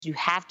You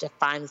have to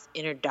find this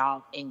inner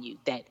dog in you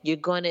that you're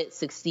going to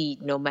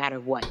succeed no matter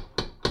what.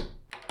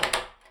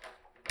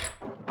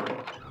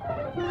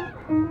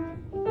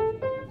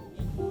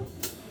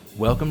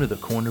 Welcome to the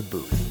Corner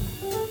Booth,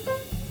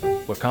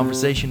 where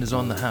conversation is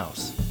on the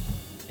house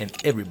and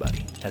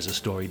everybody has a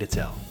story to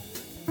tell.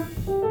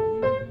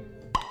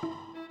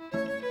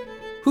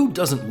 Who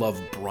doesn't love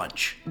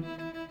brunch?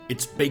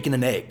 It's bacon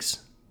and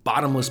eggs,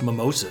 bottomless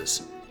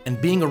mimosas, and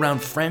being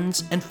around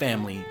friends and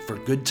family for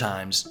good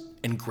times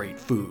and great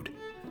food.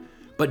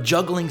 But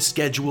juggling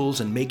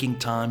schedules and making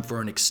time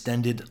for an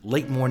extended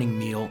late morning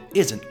meal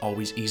isn't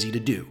always easy to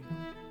do,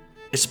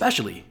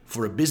 especially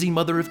for a busy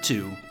mother of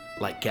two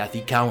like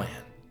Cathy Cowan.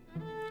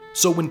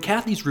 So when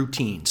Cathy's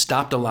routine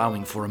stopped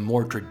allowing for a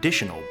more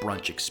traditional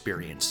brunch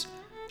experience,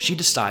 she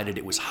decided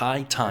it was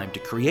high time to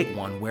create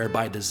one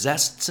whereby the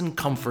zests and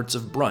comforts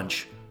of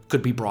brunch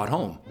could be brought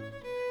home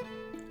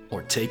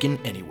or taken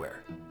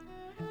anywhere.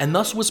 And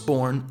thus was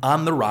born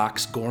On the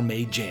Rocks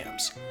Gourmet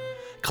Jams,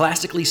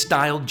 classically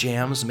styled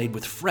jams made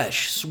with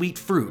fresh, sweet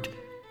fruit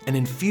and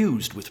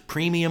infused with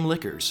premium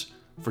liquors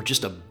for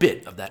just a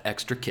bit of that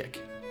extra kick.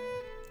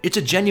 It's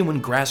a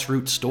genuine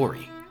grassroots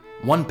story,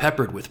 one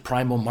peppered with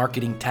primal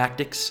marketing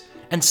tactics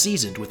and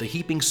seasoned with a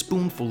heaping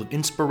spoonful of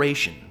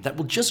inspiration that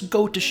will just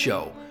go to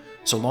show,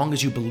 so long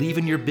as you believe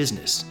in your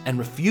business and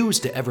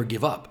refuse to ever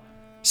give up,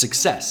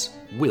 success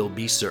will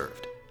be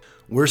served.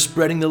 We're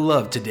spreading the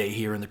love today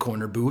here in the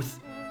Corner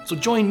Booth, so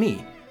join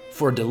me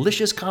for a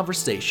delicious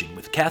conversation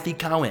with Cathy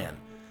Cowan,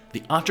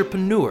 the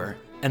entrepreneur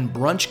and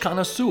brunch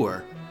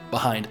connoisseur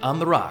behind On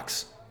the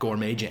Rocks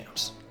Gourmet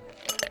Jams.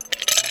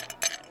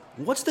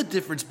 What's the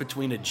difference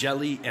between a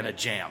jelly and a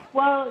jam?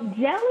 Well,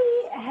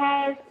 jelly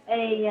has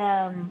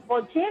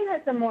jam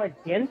has a more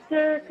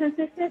denser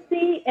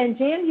consistency, and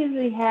jam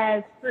usually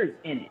has fruit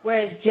in it.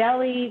 Whereas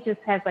jelly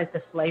just has like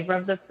the flavor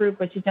of the fruit,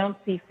 but you don't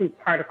see fruit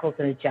particles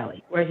in a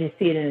jelly, whereas you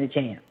see it in a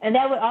jam. And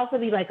that would also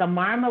be like a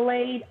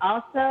marmalade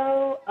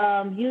also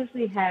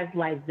usually has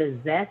like the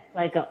zest,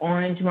 like an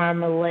orange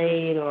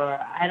marmalade, or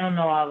I don't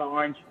know all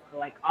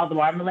the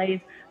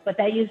marmalades, but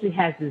that usually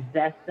has the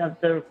zest of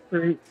the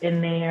fruit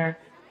in there.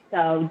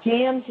 So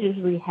jams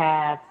usually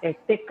they're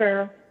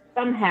thicker.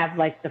 Some have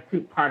like the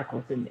fruit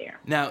particles in there.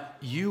 Now,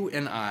 you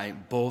and I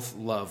both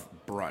love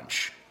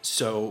brunch.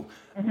 So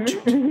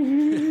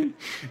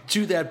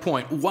to that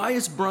point, why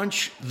is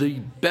brunch the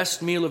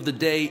best meal of the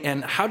day,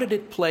 and how did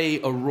it play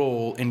a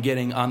role in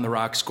getting On the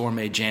Rocks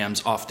Gourmet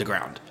Jams off the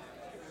ground?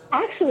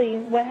 Actually,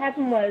 what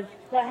happened was,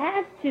 I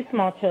had two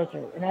small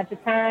children, and at the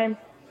time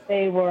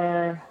they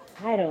were,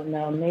 I don't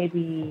know,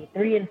 maybe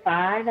 3 and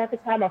 5 at the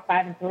time, or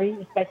 5 and 3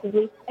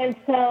 respectively. And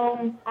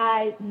so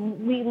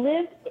we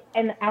lived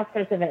in the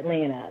outskirts of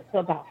Atlanta, so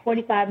about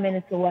 45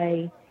 minutes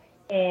away.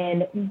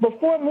 And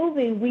before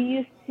moving, we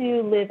used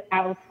to live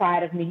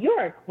outside of New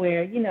York,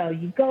 where,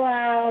 you go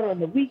out on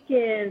the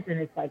weekends and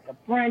it's like a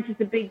brunch is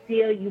a big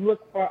deal. You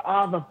look for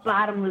all the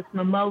bottomless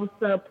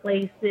mimosa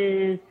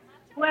places.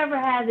 Whoever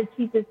had the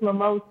cheapest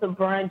mimosa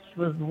brunch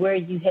was where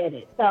you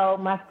headed. So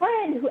my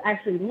friend who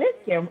actually lives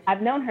here,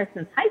 I've known her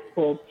since high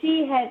school,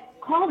 she had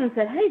called and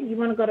said, hey, do you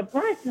want to go to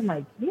brunch? I'm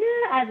like, yeah,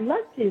 I'd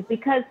love to.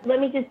 Because let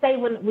me just say,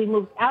 when we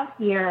moved out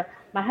here,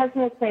 my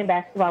husband was playing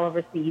basketball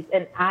overseas,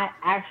 and I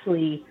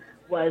actually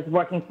was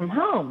working from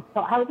home.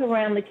 So I was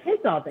around the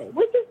kids all day,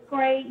 which is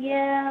great.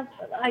 Yeah,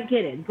 I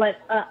get it. But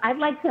I'd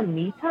like some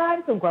me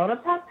time, some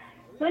grown-up time.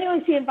 So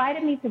anyway, she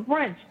invited me to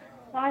brunch.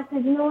 So I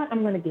said, you know what,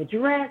 I'm going to get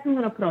dressed, I'm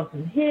going to put on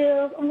some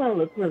heels, I'm going to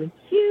look really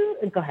cute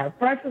and go have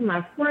brunch with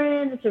my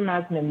friends. This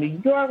reminds me of New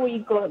York, where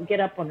you go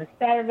get up on a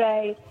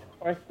Saturday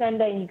or a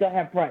Sunday and you go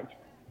have brunch.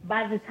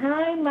 By the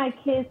time my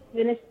kids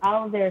finished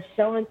all of their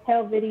show and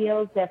tell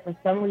videos that for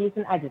some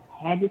reason I just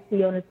had to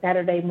see on a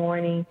Saturday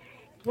morning,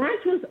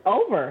 brunch was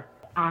over.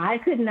 I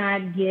could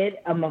not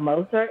get a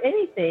mimosa or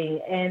anything,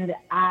 and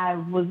I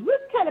was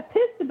really kind of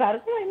pissed about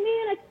it. I'm like, man,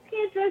 I just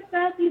can't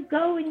dress up. You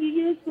go and you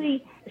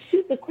usually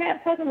shoot the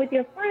crap talking with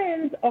your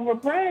friends over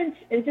brunch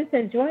and just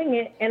enjoying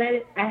it, and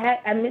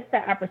I missed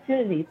that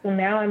opportunity. So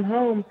now I'm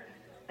home.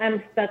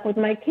 I'm stuck with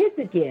my kids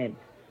again.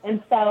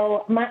 And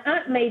so my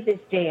aunt made this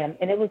jam,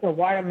 and it was a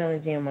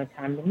watermelon jam one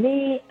time. To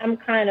me, I'm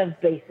kind of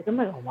basic. I'm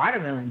like, a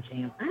watermelon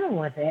jam? I don't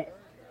want that.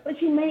 But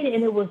she made it,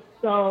 and it was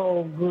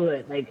so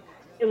good. Like,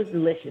 it was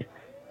delicious.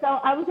 So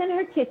I was in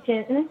her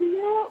kitchen, and I said,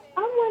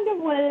 I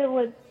wonder what it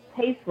would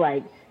taste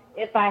like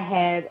if I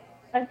had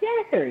a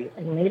daiquiri.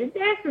 I made a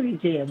daiquiri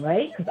jam,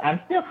 right? Because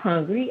I'm still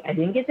hungry. I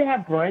didn't get to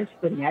have brunch,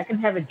 but now I can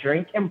have a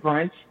drink and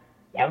brunch.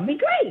 That would be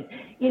great,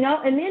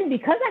 And then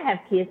because I have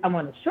kids, I'm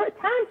on a short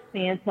time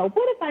span. So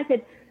what if I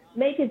could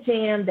make a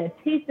jam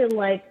that tasted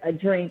like a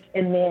drink,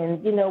 and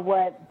then, you know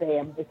what,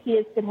 bam, the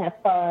kids could have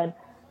fun.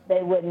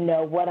 They wouldn't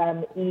know what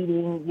I'm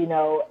eating,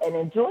 and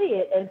enjoy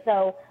it. And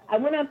so I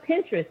went on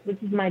Pinterest,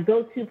 which is my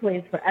go-to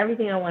place for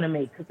everything I want to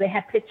make, because they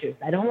have pictures.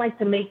 I don't like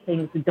to make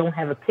things that don't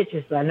have a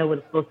picture so I know what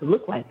it's supposed to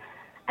look like.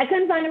 I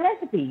couldn't find a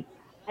recipe.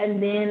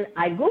 And then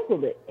I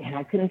Googled it, and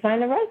I couldn't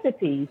find a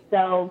recipe.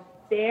 So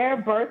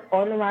there, birthed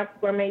On the Rocks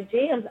Gourmet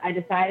Jams, I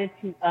decided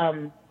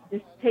to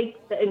just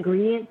take the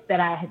ingredients that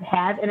I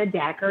have in a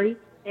daiquiri.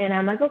 And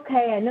I'm like,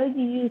 okay, I know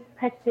you use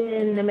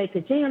pectin to make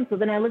a jam. So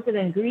then I looked at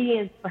the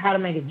ingredients for how to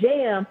make a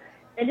jam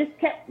and just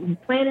kept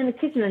playing in the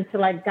kitchen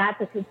until I got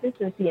the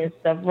consistency and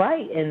stuff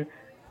right. And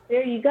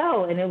there you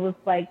go. And it was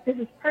like, this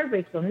is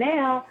perfect. So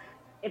now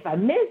if I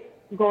miss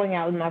going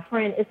out with my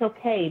friend, it's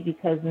okay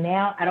because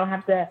now I don't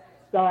have to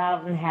go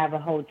out and have a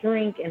whole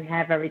drink and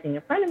have everything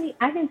in front of me.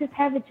 I can just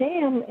have a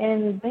jam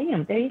and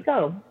bam, there you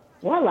go.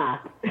 Voila.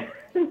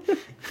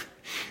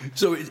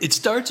 So it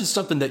starts as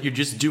something that you're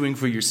just doing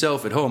for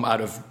yourself at home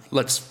out of,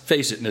 let's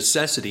face it,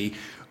 necessity.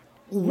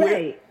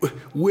 Right.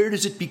 Where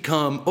does it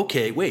become,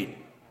 okay, wait,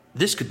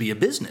 this could be a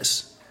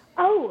business?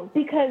 Oh,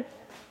 because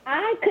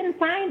I couldn't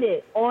find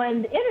it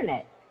on the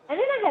internet. And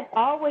then I had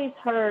always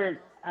heard,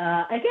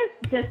 I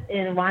guess just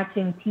in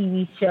watching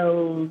TV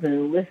shows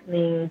and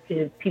listening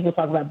to people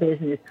talk about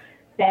business,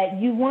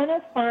 that you want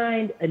to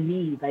find a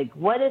need. Like,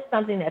 what is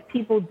something that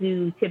people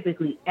do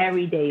typically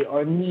every day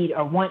or need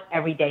or want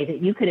every day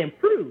that you could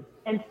improve?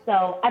 And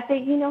so I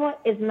think, you know what,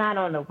 it's not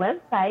on the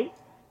website.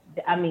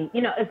 I mean,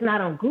 it's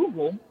not on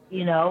Google,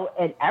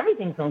 and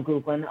everything's on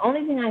Google. And the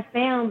only thing I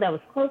found that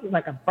was close was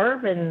like a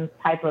bourbon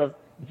type of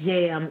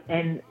jam.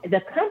 And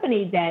the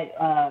company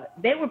that,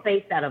 they were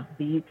based out of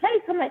the UK.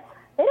 So I'm like,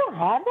 they don't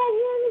have that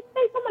here in the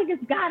States. I'm like,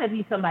 it's got to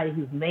be somebody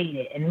who's made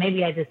it. And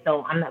maybe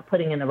I'm not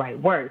putting in the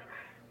right words.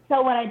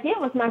 So what I did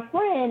was my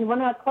friend,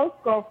 one of my close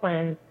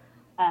girlfriends,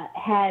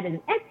 had an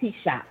Etsy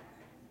shop.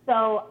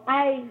 So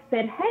I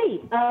said,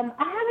 hey, I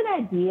have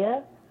an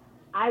idea.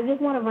 I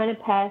just want to run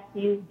it past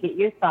you, get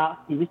your thoughts,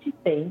 see what you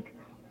think,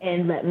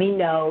 and let me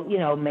know,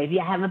 maybe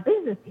I have a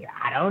business here.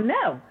 I don't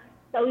know.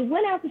 So we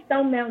went out to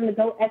Stone Mountain to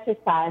go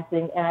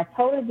exercising, and I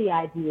told her the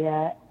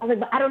idea. I was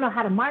like, but I don't know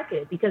how to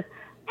market it because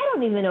I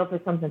don't even know if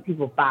it's something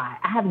people buy.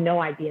 I have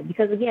no idea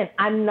because, again,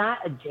 I'm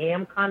not a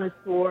jam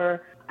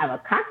connoisseur. I'm a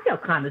cocktail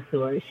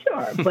connoisseur,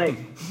 sure, but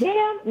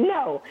jam,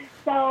 no.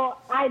 So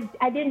I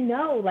didn't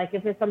know, like,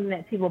 if it's something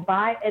that people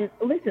buy. And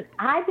listen,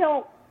 I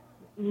don't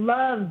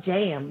love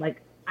jam. Like,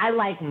 I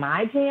like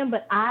my jam,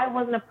 but I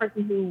wasn't a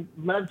person who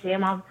loved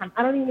jam all the time.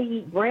 I don't even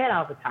eat bread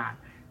all the time.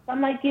 So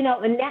I'm like, and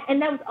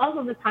that was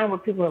also the time where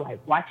people were,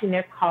 like, watching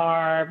their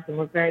carbs and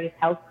were very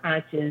health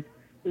conscious.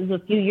 It was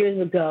a few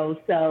years ago.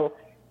 So,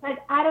 like,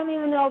 I don't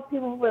even know if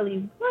people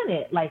really want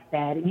it like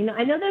that. And,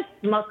 I know there's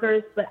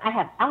smokers, but I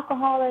have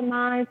alcohol in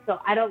mine, so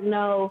I don't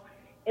know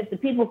if the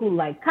people who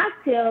like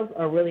cocktails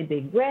are really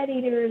big bread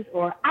eaters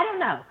or I don't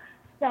know.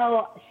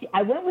 So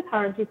I went with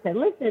her and she said,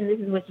 listen, this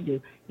is what you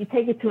do. You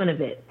take it to an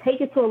event. Take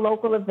it to a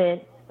local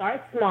event.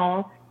 Start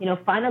small.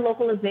 Find a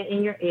local event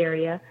in your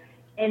area.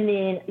 And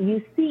then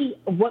you see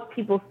what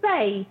people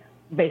say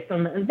based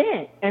on the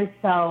event. And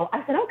so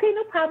I said, okay,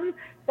 no problem.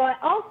 So I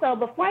also,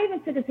 before I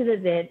even took it to the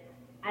event,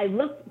 I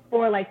looked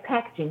for like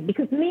packaging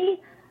because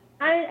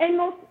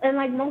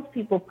like most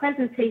people,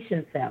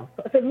 presentation sells.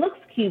 So if it looks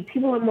cute,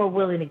 people are more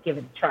willing to give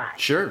it a try.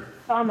 Sure.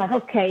 So I'm like,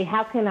 okay,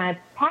 how can I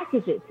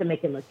package it to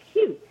make it look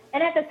cute?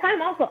 And at the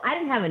time also, I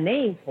didn't have a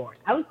name for it.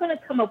 I was going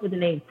to come up with the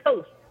name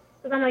Toast.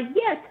 Because I'm like,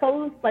 yeah,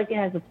 toast, like it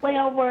has a play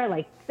over,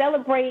 like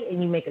celebrate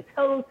and you make a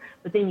toast,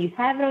 but then you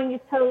have it on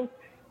your toast.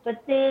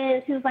 But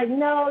then she was like,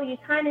 no, you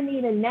kind of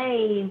need a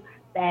name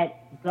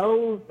that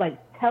goes, like,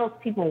 tells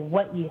people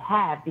what you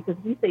have. Because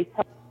if you say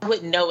toast, I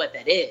wouldn't know what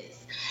that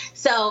is.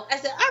 So I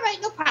said, all right,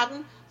 no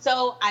problem.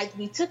 So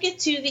we took it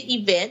to the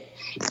event,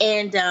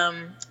 and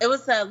it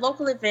was a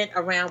local event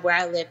around where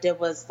I lived. It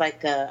was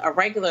like a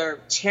regular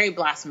cherry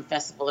blossom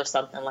festival or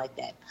something like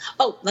that.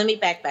 Oh, let me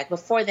back.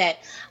 Before that,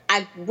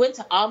 I went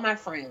to all my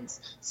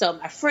friends. So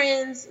my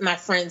friends'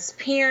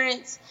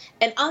 parents,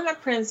 and all my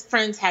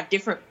friends have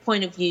different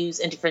point of views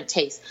and different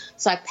tastes.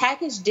 So I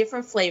packaged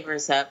different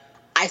flavors up.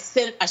 I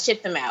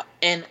ship them out,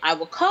 and I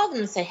will call them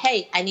and say,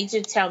 hey, I need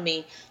you to tell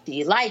me, do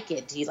you like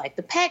it? Do you like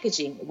the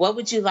packaging? What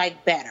would you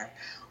like better?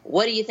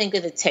 What do you think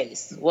of the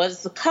taste? What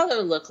does the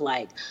color look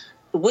like?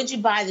 Would you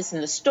buy this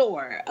in the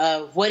store?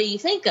 What do you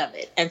think of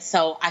it? And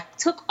so I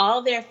took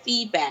all their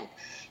feedback,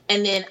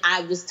 and then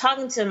I was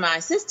talking to my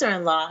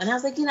sister-in-law, and I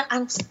was like,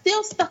 I'm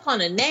still stuck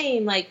on a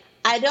name. Like,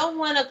 I don't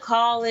want to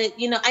call it,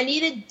 I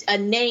needed a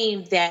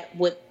name that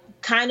would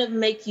kind of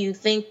make you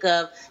think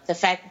of the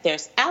fact that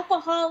there's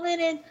alcohol in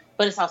it,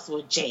 but it's also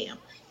a jam.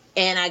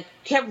 And I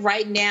kept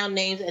writing down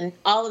names, and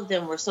all of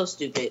them were so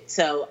stupid.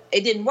 So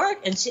it didn't work.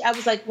 And I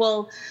was like,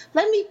 well,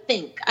 let me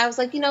think. I was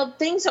like,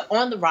 things are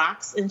on the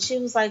rocks. And she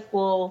was like,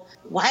 well,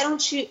 why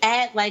don't you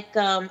add like,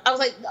 I was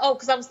like, oh,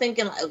 because I was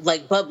thinking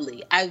like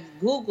bubbly. I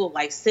Googled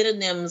like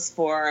synonyms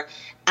for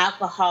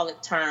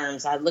alcoholic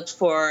terms. I looked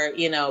for,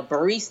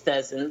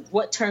 baristas and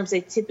what terms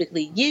they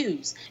typically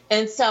use.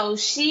 And so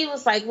she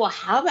was like, well,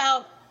 how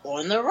about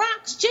on the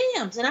rocks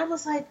jams? And I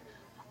was like,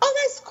 oh,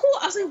 that's cool.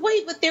 I was like,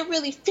 wait, but they're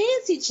really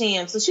fancy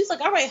jams. So she's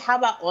like, all right, how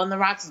about On the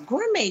Rocks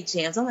gourmet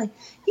jams? I'm like,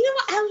 you know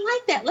what? I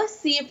like that. Let's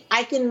see if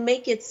I can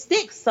make it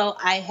stick. So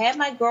I had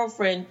my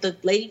girlfriend, the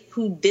lady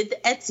who did the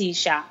Etsy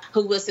shop,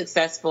 who was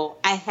successful,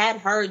 I had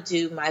her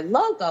do my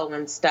logo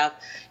and stuff.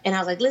 And I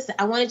was like, listen,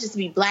 I want it just to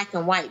be black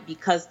and white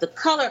because the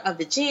color of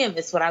the jam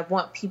is what I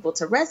want people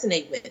to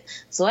resonate with.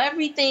 So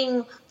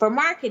everything for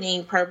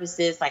marketing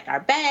purposes, like our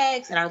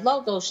bags and our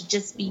logo, should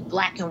just be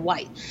black and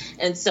white.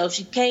 And so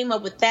she came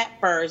up with that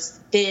first.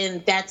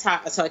 Then that's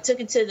how. So I took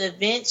it to the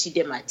event. She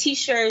did my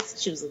T-shirts.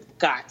 She was a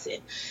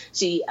godsend.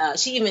 She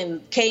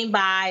even came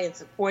by and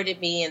supported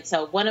me. And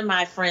so one of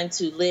my friends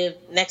who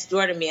lived next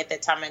door to me at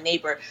that time, my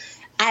neighbor,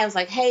 I was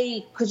like,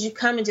 hey, could you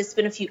come and just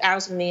spend a few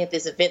hours with me at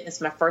this event? This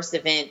is my first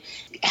event.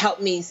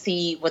 Help me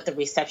see what the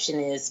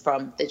reception is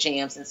from the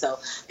jams. And so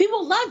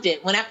people loved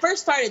it. When I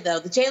first started, though,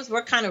 the jams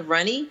were kind of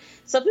runny.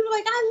 So people were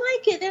like, I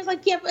like it. They're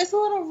like, yeah, but it's a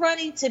little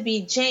runny to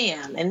be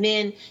jam. And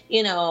then,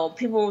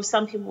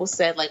 some people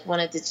said, like, one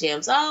of the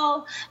jams,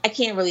 oh, I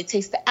can't really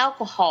taste the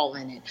alcohol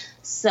in it.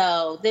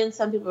 So then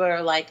some people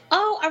were like,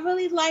 oh, I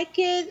really like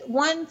it.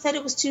 One said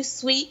it was too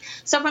sweet.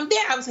 So from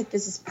there, I was like,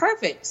 this is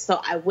perfect.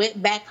 So I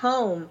went back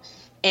home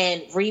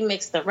and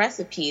remix the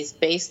recipes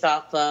based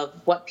off of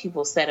what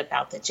people said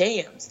about the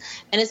jams.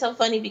 And it's so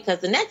funny because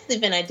the next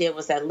event I did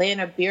was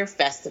Atlanta Beer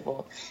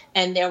Festival.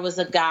 And there was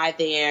a guy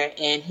there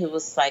and he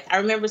was like, I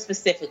remember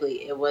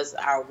specifically, it was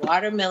our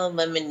watermelon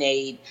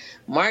lemonade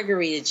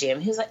margarita jam.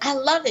 He was like, I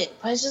love it,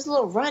 but it's just a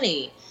little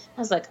runny. I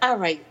was like, all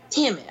right,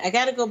 damn it, I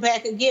got to go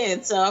back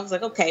again. So I was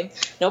like, okay,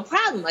 no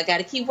problem. I got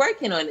to keep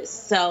working on it.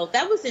 So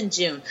that was in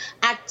June.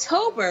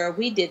 October,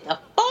 we did the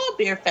Fall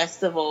Beer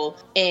Festival.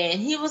 And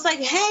he was like,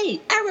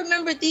 hey, I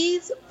remember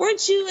these.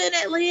 Weren't you in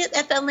Atlanta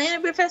at the Atlanta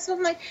Beer Festival?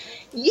 I'm like,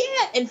 yeah.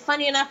 And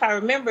funny enough, I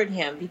remembered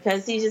him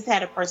because he just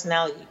had a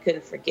personality you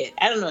couldn't forget.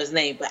 I don't know his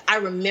name, but I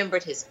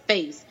remembered his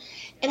face.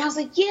 And I was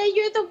like, yeah,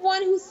 you're the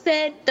one who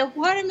said the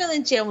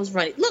watermelon jam was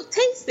running. Look,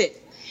 taste it.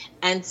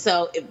 And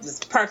so it was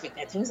perfect.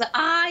 That he was like,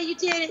 you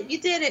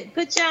did it.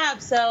 Good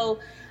job. So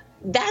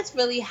that's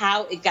really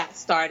how it got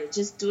started,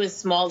 just doing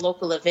small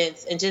local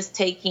events and just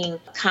taking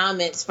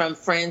comments from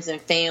friends and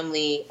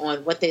family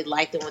on what they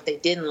liked and what they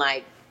didn't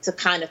like to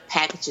kind of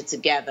package it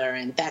together.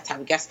 And that's how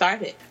we got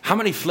started. How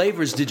many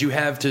flavors did you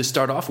have to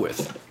start off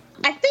with?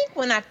 I think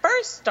when I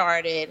first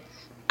started,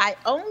 I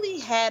only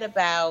had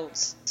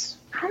about,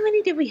 how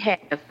many did we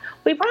have?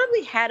 We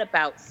probably had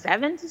about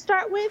 7 to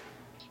start with.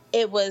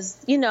 It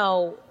was,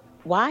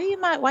 why do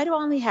I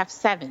only have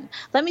 7?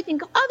 Let me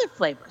think of other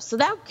flavors. So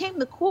that came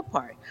the cool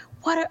part.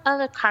 What are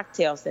other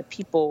cocktails that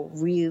people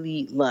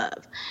really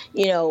love?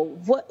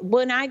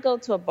 When I go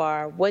to a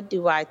bar, what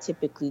do I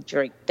typically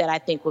drink that I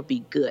think would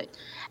be good?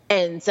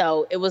 And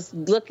so it was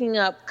looking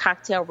up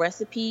cocktail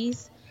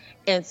recipes.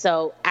 And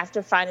so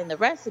after finding the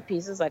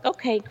recipes, it was like,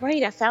 okay,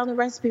 great. I found the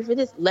recipe for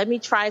this. Let me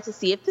try to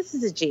see if this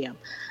is a jam.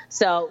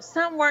 So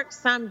some worked,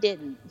 some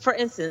didn't. For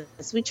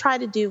instance, we tried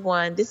to do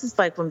one. This is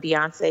like when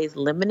Beyonce's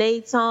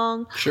Lemonade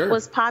song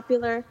was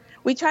popular.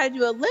 We tried to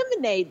do a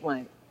lemonade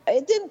one.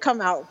 It didn't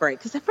come out great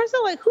because at first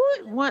I'm like, who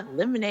would want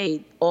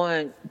lemonade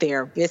on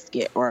their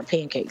biscuit or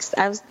pancakes?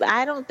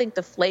 I don't think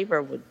the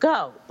flavor would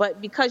go. But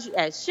because you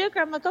add sugar,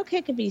 I'm like, okay,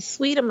 it could be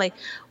sweet. I'm like,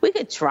 we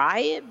could try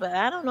it, but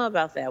I don't know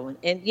about that one.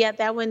 And yeah,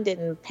 that one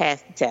didn't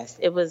pass the test.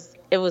 It was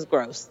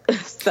gross.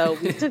 So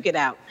we took it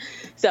out.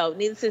 So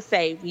needless to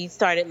say, we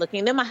started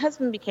looking. Then my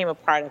husband became a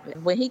part of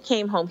it. When he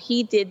came home,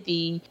 he did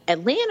the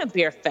Atlanta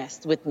Beer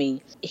Fest with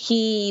me.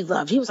 He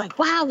was like,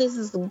 wow, this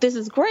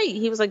is great.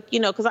 He was like,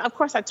 because of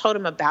course I told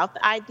him about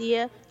the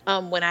idea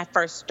when I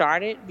first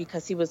started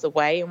because he was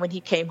away. And when he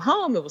came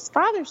home, it was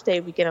Father's Day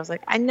weekend. I was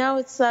like, I know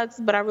it sucks,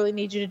 but I really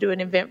need you to do an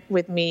event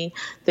with me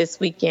this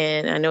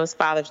weekend. I know it's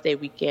Father's Day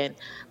weekend.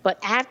 But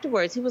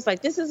afterwards, he was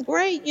like, this is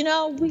great.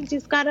 We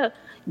just got to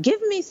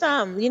give me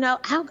some.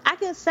 I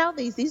can sell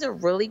these. These are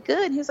really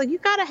good. He was like, you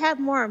got to have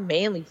more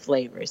manly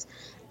flavors.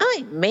 I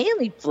like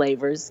manly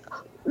flavors.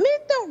 Men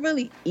don't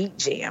really eat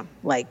jam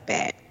like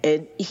that.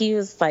 And he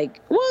was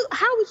like, well,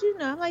 how would you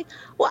know? I'm like,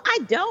 well, I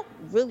don't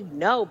really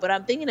know, but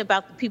I'm thinking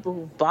about the people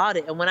who bought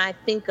it. And when I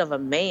think of a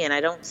man,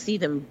 I don't see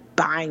them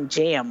buying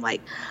jam.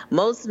 Like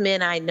most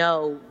men I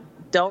know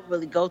don't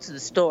really go to the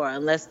store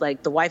unless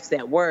like the wife's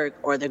at work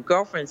or the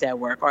girlfriend's at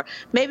work, or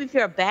maybe if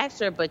you're a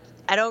bachelor, but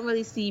I don't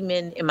really see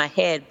men in my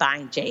head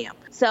buying jam.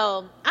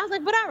 So I was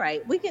like, but all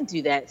right, we can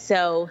do that.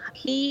 So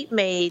he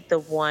made the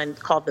one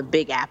called the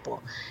Big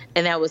Apple,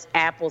 and that was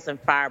apples and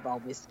Fireball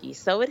whiskey.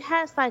 So it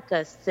has like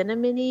a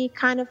cinnamony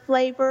kind of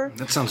flavor.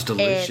 That sounds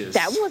delicious. And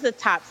that was a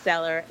top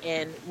seller.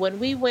 And when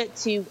we went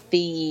to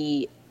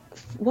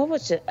what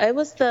was it? It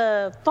was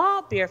the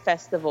Fall Beer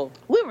Festival.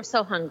 We were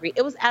so hungry.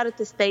 It was out at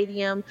the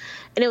stadium,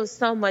 and it was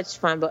so much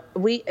fun. But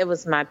it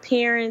was my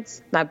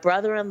parents, my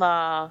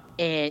brother-in-law,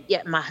 and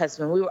my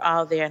husband. We were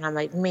all there, and I'm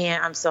like,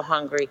 man, I'm so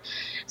hungry.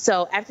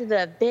 So after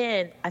the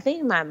event, I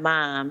think my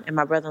mom and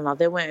my brother-in-law,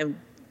 they went and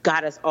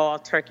got us all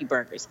turkey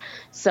burgers.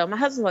 So my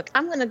husband was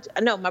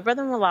like, my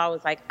brother-in-law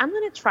was like, I'm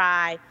going to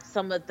try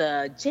some of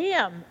the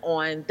jam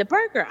on the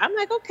burger. I'm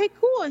like, okay,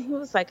 cool. And he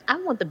was like, I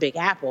want the Big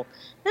Apple.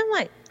 And I'm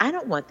like, I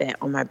don't want that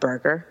on my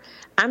burger.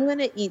 I'm going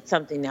to eat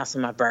something else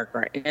on my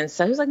burger. And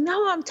so he was like,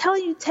 no, I'm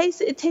telling you,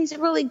 taste it. It tastes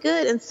really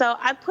good. And so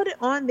I put it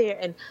on there,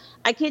 and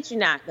I kid you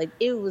not, like,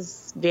 it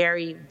was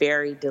very,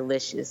 very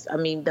delicious. I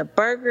mean, the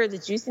burger, the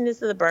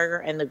juiciness of the burger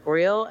and the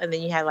grill, and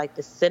then you had like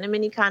the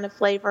cinnamony kind of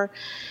flavor.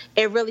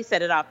 It really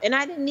set it off. And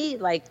I didn't need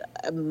like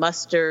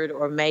mustard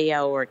or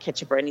mayo or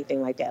ketchup or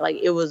anything like that. Like,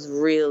 it was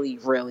really,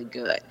 really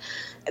good.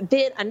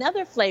 Then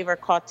another flavor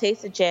called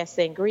Taste of Jazz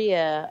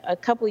Sangria. A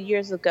couple of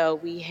years ago,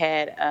 we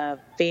had a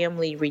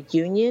family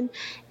reunion,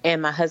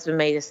 and my husband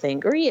made a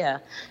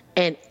sangria,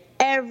 and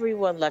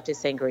everyone loved his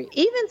sangria.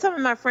 Even some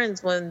of my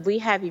friends, when we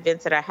have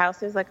events at our house,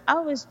 they're like,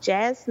 oh, is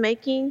Jazz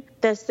making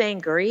the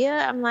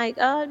sangria? I'm like,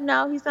 oh,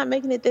 no, he's not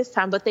making it this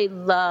time. But they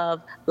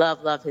love,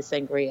 love, love his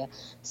sangria.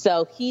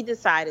 So he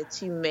decided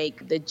to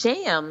make the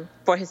jam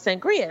for his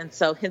sangria. And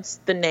so hence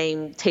the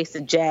name Taste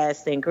of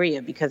Jazz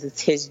Sangria, because it's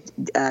his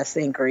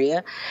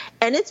sangria.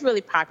 And it's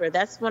really popular.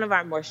 That's one of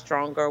our more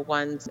stronger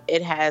ones.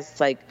 It has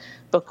like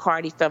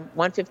Bacardi from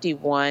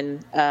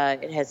 151.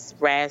 It has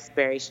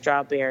raspberries,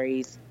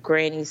 strawberries,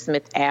 Granny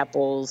Smith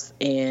apples,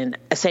 and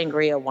a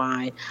sangria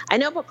wine. I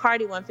know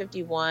Bacardi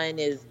 151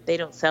 they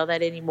don't sell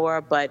that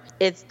anymore, but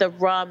the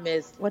rum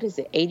is,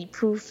 80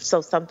 proof? So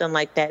something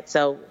like that.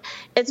 So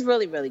it's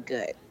really, really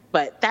good.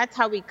 But that's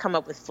how we come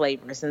up with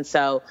flavors. And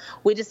so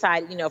we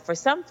decided, for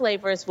some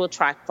flavors, we'll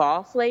try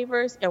fall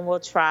flavors, and we'll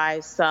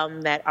try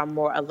some that are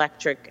more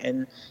electric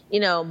and,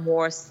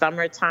 more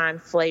summertime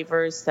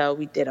flavors. So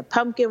we did a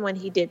pumpkin when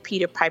he did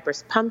Peter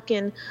Piper's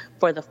pumpkin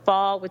for the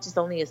fall, which is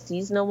only a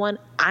seasonal one.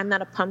 I'm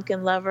not a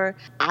pumpkin lover.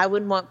 I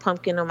wouldn't want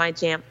pumpkin on my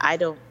jam. I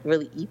don't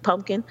really eat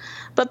pumpkin,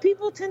 but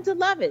people tend to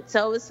love it.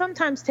 So it's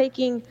sometimes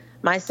taking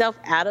myself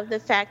out of the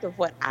fact of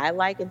what I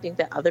like and think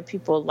that other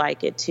people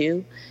like it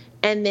too.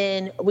 And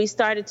then we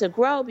started to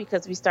grow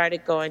because we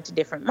started going to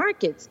different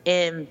markets.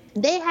 And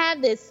they have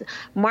this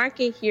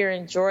market here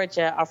in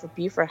Georgia off of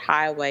Buford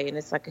Highway, and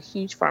it's like a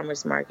huge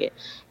farmer's market.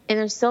 And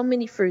there's so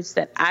many fruits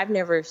that I've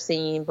never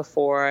seen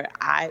before.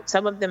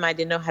 Some of them I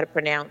didn't know how to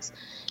pronounce.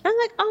 And I'm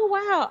like, oh,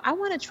 wow, I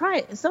want to try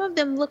it. And some of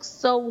them look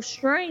so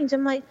strange.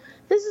 I'm like,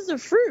 this is a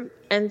fruit.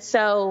 And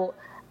so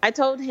I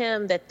told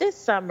him that this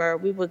summer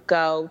we would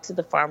go to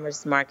the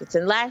farmers markets.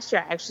 And last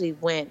year I actually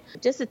went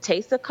just to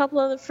taste a couple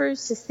of the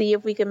fruits to see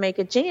if we could make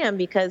a jam,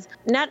 because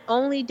not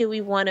only do we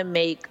want to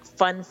make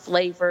fun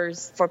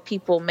flavors for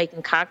people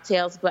making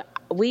cocktails, but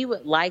we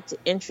would like to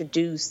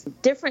introduce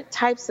different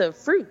types of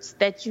fruits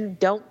that you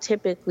don't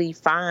typically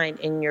find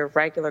in your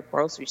regular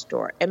grocery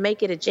store and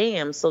make it a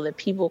jam so that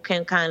people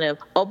can kind of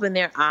open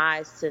their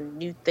eyes to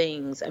new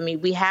things. I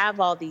mean, we have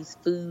all these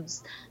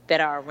foods that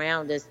are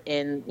around us,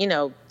 and,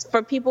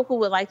 for people who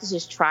would like to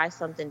just try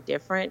something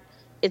different,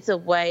 it's a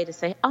way to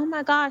say, oh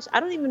my gosh, I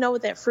don't even know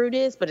what that fruit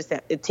is, but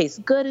it tastes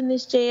good in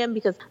this jam.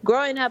 Because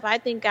growing up, I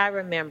think I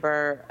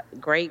remember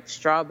grape,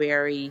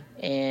 strawberry,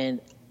 and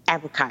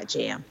apricot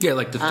jam. Yeah,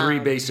 like the three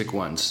basic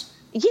ones.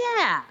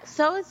 Yeah.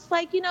 So it's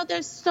like,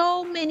 there's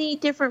so many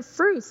different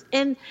fruits,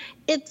 and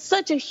it's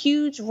such a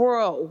huge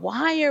world.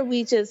 Why are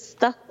we just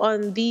stuck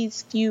on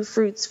these few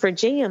fruits for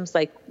jams?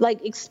 Like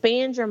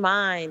expand your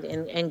mind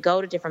and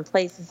go to different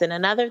places. And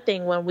another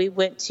thing, when we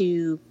went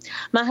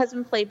my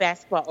husband played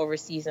basketball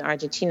overseas in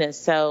Argentina.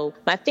 So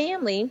my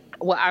family,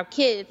 our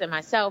kids and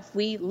myself,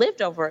 we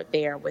lived over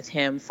there with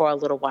him for a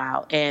little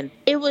while. And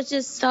it was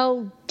just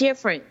so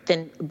different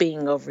than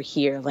being over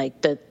here.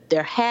 Like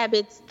their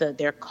habits,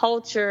 their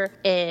culture,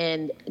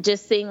 and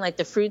just seeing like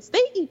the fruits.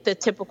 They eat the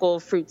typical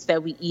fruits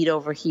that we eat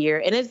over here.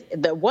 And it's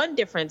the one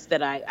difference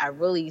that I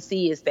really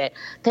see is that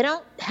they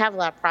don't have a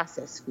lot of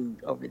processed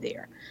food over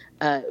there,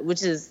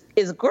 which is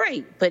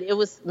great. But it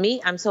was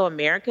me. I'm so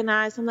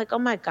Americanized. I'm like, oh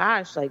my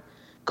gosh, like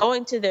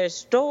going to their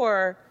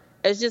store,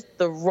 it's just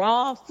the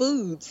raw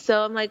food.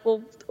 So I'm like,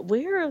 well,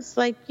 where is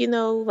like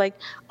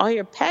all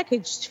your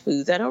packaged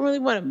foods? I don't really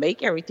want to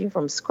make everything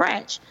from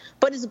scratch,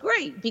 but it's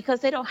great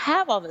because they don't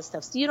have all this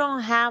stuff. So you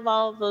don't have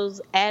all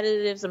those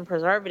additives and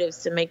preservatives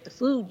to make the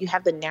food. You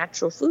have the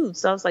natural food.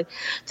 So I was like,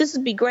 this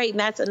would be great. And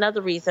that's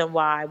another reason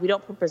why we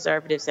don't put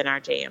preservatives in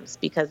our jams,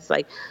 because it's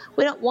like,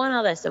 we don't want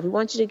all that stuff. We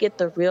want you to get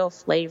the real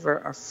flavor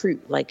of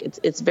fruit. Like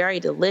it's very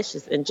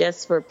delicious. And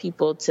just for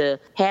people to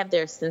have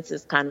their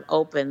senses kind of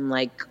open,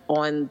 like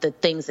on the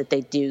things that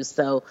they do.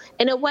 So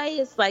in a way,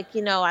 it's like,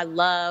 I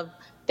love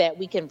that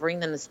we can bring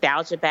the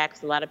nostalgia back.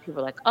 Because a lot of people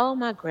are like, oh,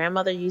 my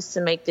grandmother used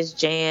to make this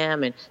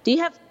jam. And do you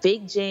have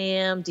fig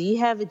jam? Do you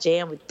have a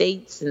jam with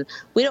dates? And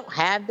we don't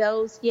have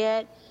those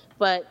yet.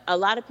 But a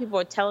lot of people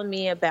are telling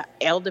me about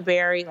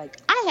elderberry. Like,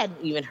 I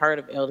hadn't even heard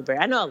of elderberry.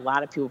 I know a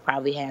lot of people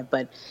probably have,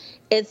 but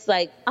it's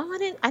like, oh,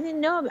 I didn't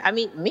know. I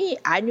mean,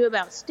 I knew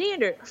about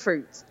standard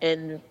fruits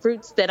and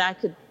fruits that I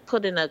could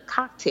put in a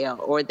cocktail,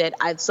 or that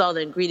I saw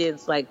the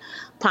ingredients like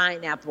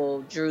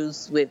pineapple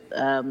juice with,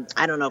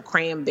 I don't know,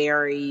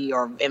 cranberry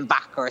or and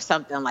vodka or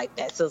something like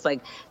that. So it's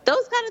like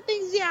those kind of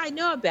things, yeah, I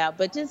know about,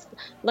 but just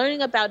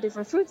learning about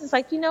different fruits, it's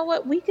like, you know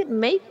what, we could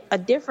make a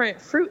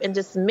different fruit and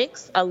just make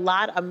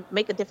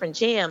a different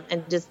jam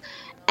and just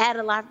add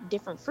a lot of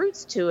different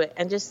fruits to it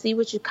and just see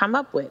what you come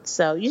up with.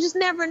 So you just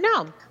never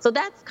know. So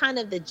that's kind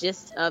of the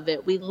gist of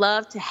it. We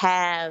love to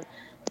have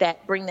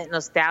that, bring that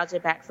nostalgia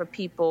back for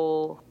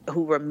people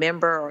who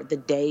remember the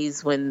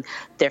days when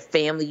their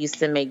family used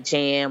to make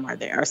jam,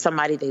 or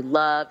somebody they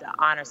loved, or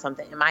honor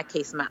something. In my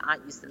case, my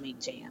aunt used to make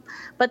jam.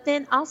 But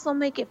then also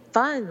make it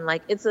fun.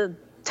 Like, it's a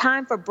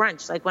time for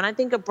brunch. Like, when I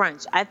think of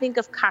brunch, I think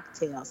of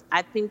cocktails.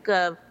 I think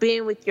of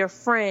being with your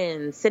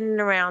friends, sitting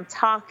around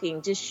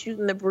talking, just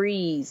shooting the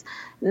breeze,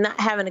 not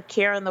having a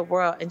care in the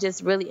world, and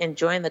just really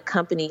enjoying the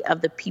company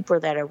of the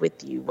people that are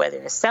with you,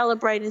 whether it's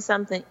celebrating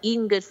something,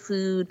 eating good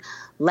food,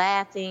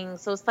 laughing.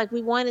 So it's like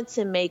we wanted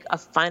to make a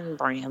fun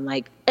brand.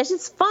 Like, it's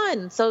just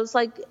fun. So it's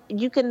like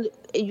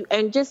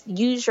and just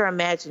use your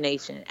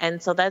imagination.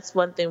 And so that's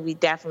one thing we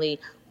definitely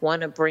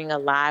want to bring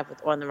alive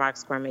with On the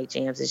Rocks Gourmet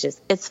Jams.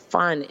 It's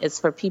fun. It's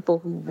for people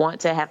who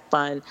want to have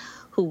fun,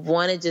 who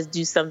want to just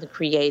do something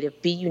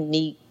creative, be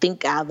unique,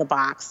 think out of the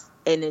box,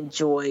 and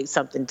enjoy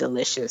something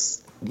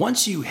delicious.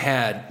 Once you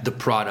had the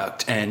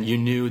product and you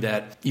knew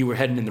that you were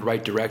heading in the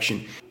right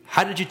direction,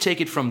 how did you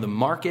take it from the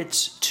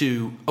markets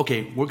to,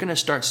 okay, we're going to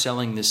start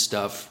selling this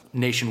stuff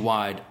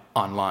nationwide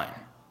online?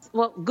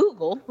 Well,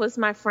 Google was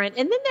my friend.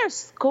 And then there's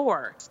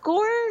SCORE.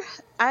 SCORE,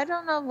 I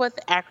don't know what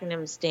the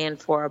acronyms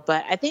stand for,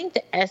 but I think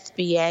the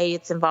SBA,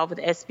 it's involved with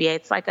the SBA.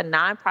 It's like a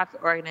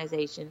nonprofit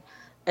organization.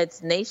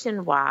 It's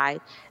nationwide.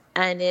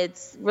 And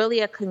it's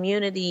really a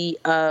community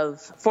of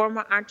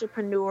former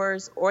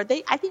entrepreneurs, or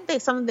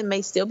some of them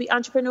may still be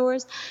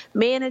entrepreneurs,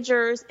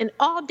 managers in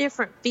all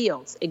different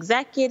fields,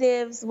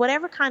 executives,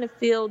 whatever kind of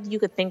field you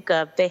could think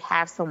of, they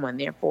have someone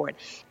there for it.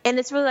 And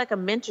it's really like a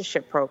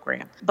mentorship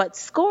program. But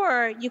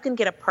SCORE, you can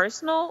get a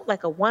personal,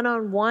 like a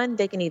one-on-one.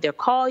 They can either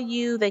call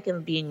you, they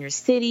can be in your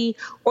city,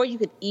 or you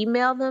could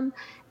email them.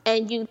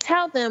 And you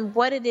tell them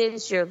what it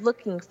is you're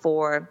looking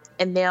for,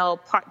 and they'll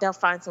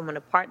find someone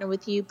to partner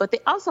with you. But they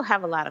also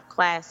have a lot of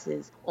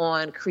classes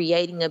on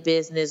creating a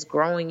business,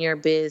 growing your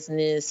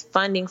business,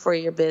 funding for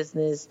your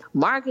business,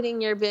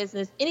 marketing your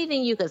business,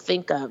 anything you could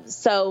think of.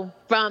 So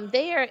from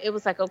there, it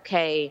was like,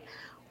 okay,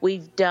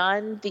 we've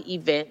done the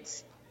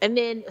events. And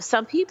then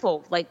some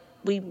people, like,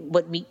 we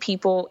would meet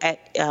people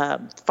at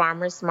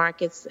farmers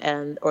markets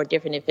or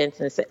different events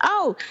and say,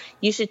 oh,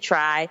 you should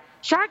try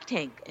Shark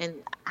Tank. And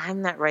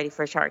I'm not ready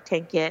for Shark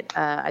Tank yet.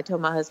 I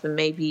told my husband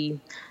maybe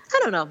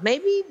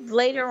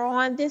later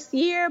on this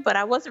year, but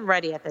I wasn't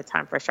ready at the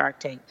time for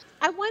Shark Tank.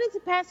 I wanted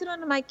to pass it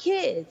on to my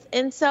kids.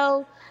 And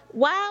so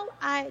while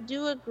I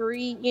do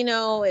agree,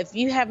 if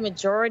you have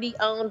majority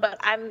owned, but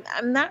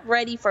I'm not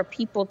ready for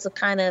people to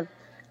kind of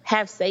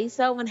have say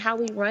so in how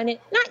we run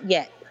it. Not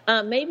yet.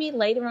 Maybe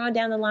later on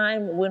down the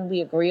line when we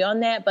agree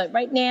on that. But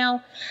right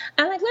now,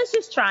 I'm like, let's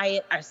just try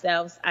it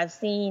ourselves. I've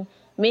seen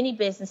many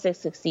businesses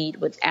succeed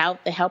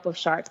without the help of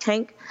Shark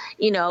Tank,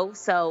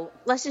 so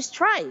let's just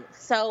try it.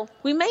 So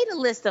we made a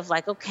list of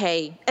like,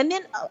 okay. And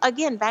then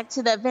again, back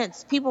to the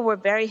events, people were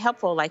very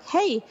helpful. Like,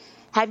 hey,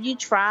 have you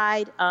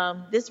tried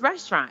this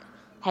restaurant?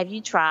 Have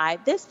you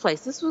tried this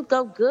place? This would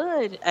go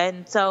good.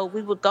 And so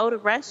we would go to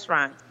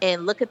restaurants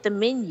and look at the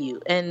menu.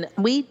 And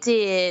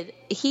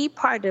he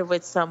partnered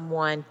with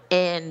someone,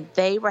 and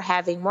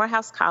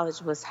Morehouse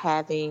College was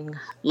having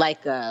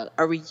like a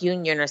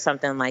reunion or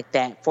something like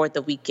that for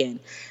the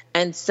weekend.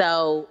 And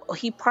so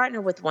he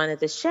partnered with one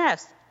of the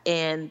chefs,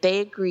 and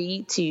they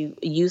agreed to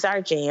use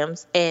our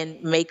jams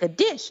and make a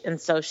dish. And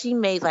so she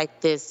made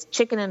like this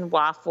chicken and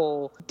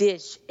waffle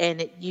dish,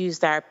 and it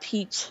used our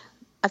peach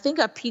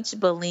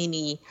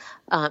Bellini,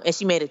 and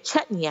she made a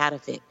chutney out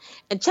of it.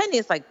 And chutney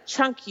is like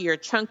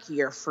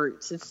chunkier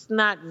fruits. It's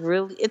not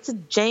really, it's a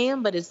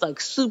jam, but it's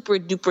like super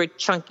duper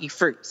chunky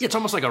fruits. Yeah, it's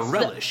almost like a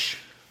relish.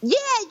 Yeah.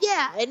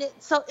 And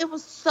it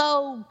was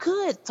so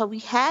good. So we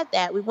had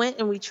that. We went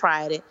and we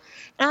tried it.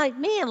 And I'm like,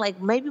 man,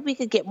 like maybe we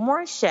could get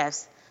more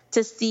chefs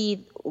to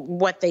see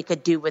what they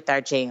could do with our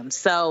jams.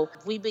 So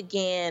we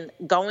began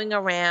going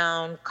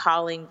around,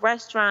 calling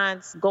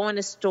restaurants, going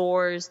to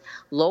stores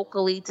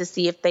locally to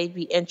see if they'd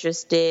be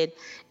interested.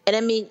 And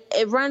I mean,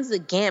 it runs the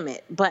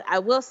gamut. But I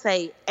will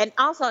say, and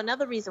also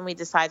another reason we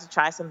decided to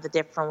try something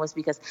different was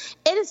because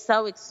it is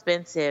so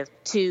expensive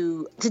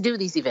to do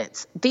these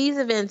events. These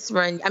events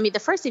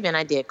the first event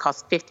I did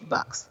cost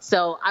 $50.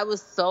 So I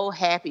was so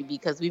happy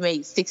because we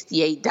made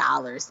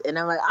 $68. And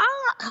I'm like,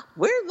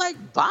 we're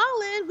like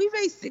balling. We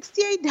made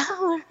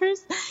 $68.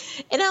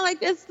 And I'm like,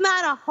 it's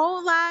not a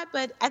whole lot.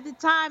 But at the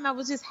time, I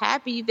was just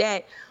happy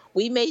that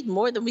we made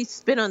more than we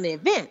spent on the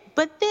event.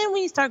 But then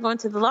when you start going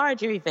to the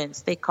larger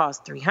events, they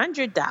cost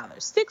 $300,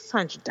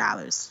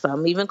 $600.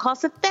 Some even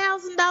cost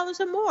 $1,000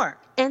 or more.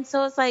 And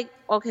so it's like,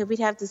 okay, we'd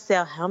have to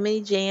sell how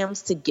many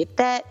jams to get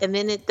that? And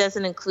then it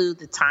doesn't include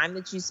the time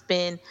that you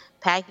spend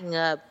packing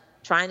up,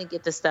 trying to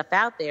get the stuff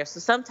out there. So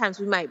sometimes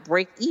we might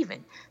break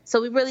even.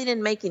 So we really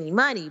didn't make any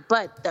money.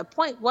 But the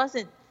point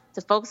wasn't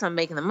to focus on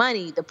making the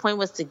money. The point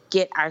was to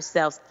get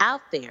ourselves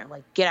out there,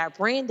 like get our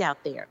brand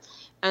out there.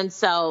 And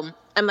so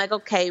I'm like,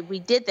 okay, we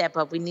did that,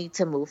 but we need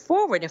to move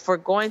forward. If we're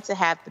going to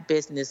have the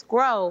business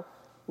grow,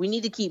 we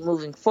need to keep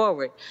moving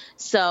forward.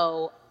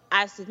 So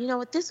I said, you know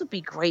what, this would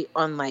be great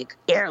on like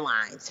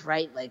airlines,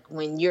 right? Like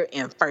when you're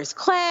in first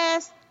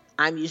class,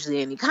 I'm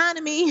usually in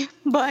economy,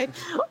 but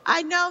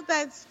I know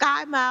that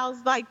Sky Miles,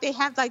 like they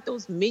have like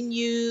those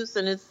menus,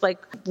 and it's like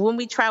when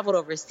we traveled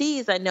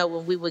overseas, I know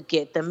when we would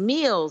get the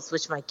meals,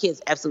 which my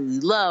kids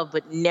absolutely love,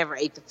 but never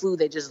ate the food.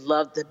 They just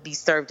loved to be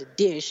served a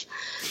dish.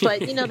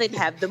 But, they'd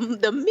have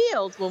the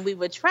meals when we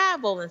would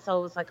travel. And so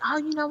it was like, oh,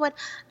 you know what?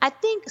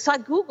 So I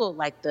Googled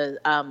like the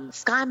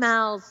Sky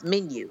Miles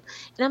menu.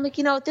 And I'm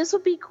like, this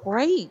would be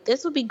great.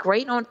 This would be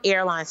great on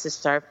airlines to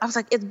serve. I was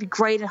like, it'd be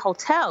great in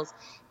hotels.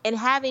 And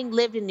having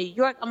lived in New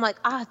York, I'm like,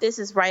 this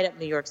is right up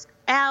New York's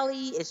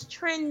alley. It's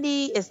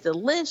trendy. It's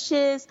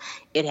delicious.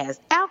 It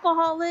has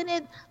alcohol in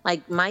it,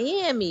 like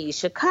Miami,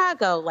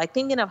 Chicago, like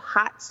thinking of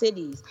hot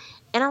cities.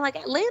 And I'm like,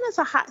 Atlanta's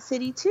a hot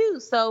city too.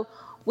 So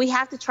we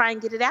have to try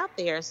and get it out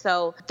there.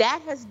 So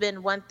that has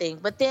been one thing.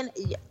 But then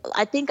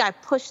I think I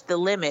pushed the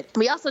limit.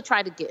 We also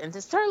tried to get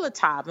into Sur La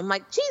Table and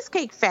like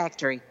Cheesecake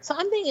Factory. So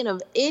I'm thinking of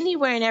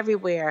anywhere and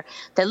everywhere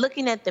that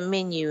looking at the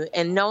menu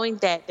and knowing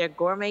that they're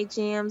gourmet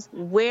jams,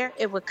 where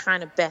it would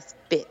kind of best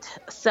fit.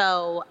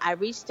 So I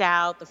reached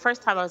out. The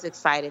first time I was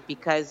excited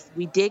because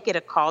we did get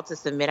a call to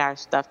submit our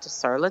stuff to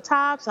Sur La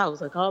Table. So I was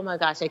like, oh my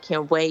gosh, I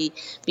can't wait,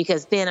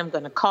 because then I'm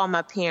going to call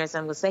my parents.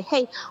 I'm going to say,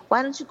 hey,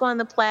 why don't you go in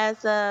the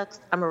plaza?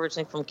 I'm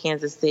originally from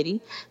Kansas City.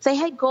 Say,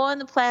 hey, go in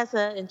the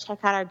plaza and check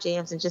out our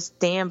jams and just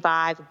stand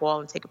by the wall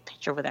and take a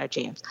picture with our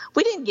jams.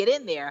 We didn't get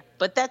in there,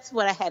 but that's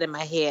what I had in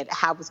my head,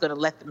 how I was going to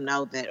let them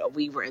know that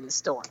we were in the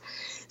store.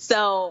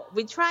 So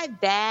we tried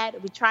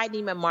that. We tried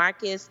Neiman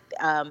Marcus.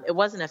 It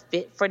wasn't a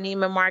fit for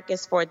Neiman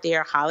Marcus for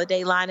their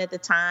holiday line at the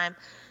time.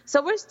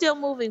 So we're still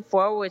moving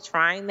forward with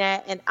trying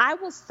that. And I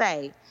will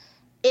say,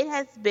 it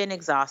has been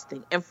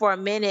exhausting. And for a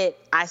minute,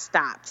 I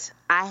stopped.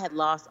 I had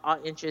lost all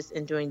interest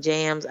in doing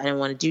jams. I didn't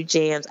want to do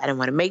jams. I didn't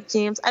want to make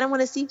jams. I didn't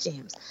want to see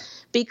jams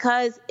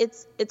because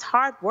it's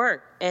hard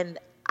work. And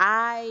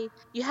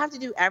you have to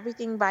do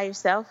everything by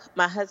yourself.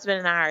 My husband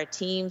and I are a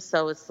team.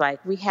 So it's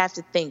like we have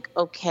to think,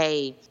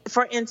 okay,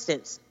 for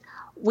instance,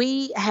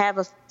 we have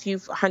a few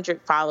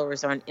hundred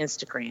followers on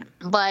Instagram,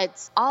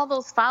 but all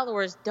those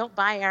followers don't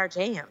buy our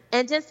jam.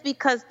 And just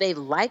because they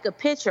like a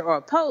picture or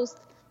a post,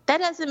 that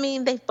doesn't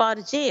mean they've bought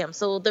a jam.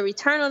 So the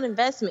return on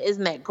investment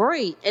isn't that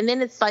great. And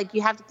then it's like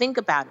you have to think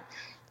about it.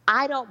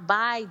 I don't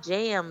buy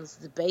jams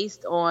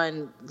based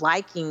on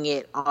liking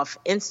it off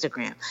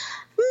Instagram.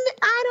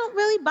 I don't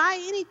really buy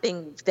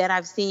anything that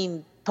I've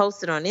seen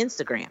posted on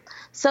Instagram.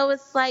 So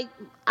it's like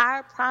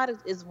our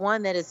product is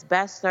one that is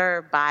best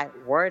served by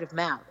word of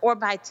mouth or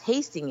by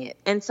tasting it.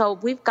 And so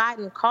we've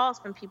gotten calls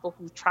from people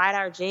who tried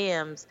our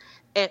jams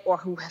or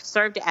who have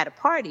served it at a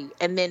party.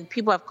 And then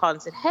people have called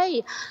and said,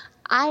 hey,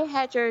 I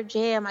had your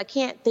jam. I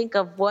can't think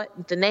of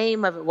what the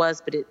name of it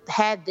was, but it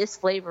had this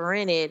flavor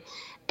in it.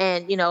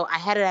 And, I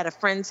had it at a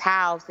friend's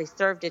house. They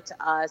served it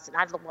to us, and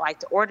I'd like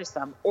to order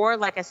some. Or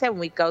like I said, when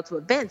we go to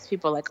events,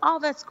 people are like, oh,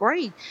 that's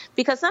great.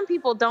 Because some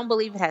people don't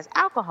believe it has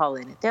alcohol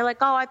in it. They're like,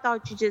 oh, I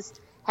thought you just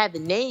had the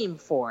name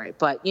for it.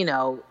 But,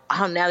 now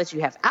that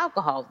you have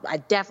alcohol, I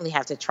definitely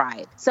have to try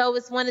it. So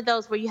it's one of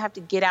those where you have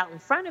to get out in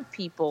front of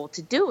people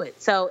to do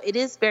it. So it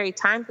is very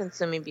time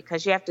consuming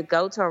because you have to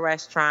go to a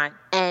restaurant.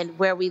 And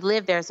where we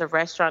live, there's a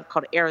restaurant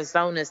called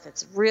Arizona's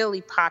that's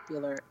really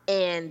popular.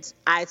 And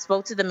I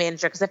spoke to the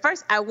manager because at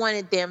first I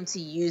wanted them to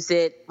use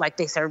it like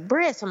they serve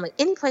bread. So I'm like,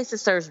 any place that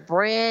serves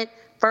bread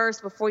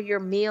first before your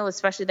meal,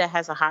 especially that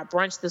has a hot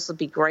brunch, this would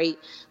be great.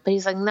 But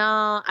he's like,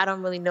 no, I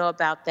don't really know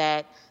about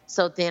that.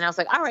 So then I was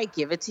like, all right,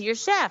 give it to your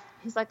chef.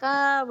 He's like,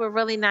 we're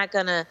really not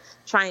going to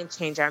try and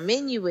change our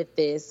menu with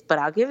this, but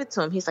I'll give it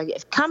to him. He's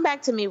like, come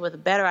back to me with a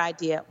better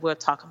idea. We'll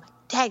talk. I'm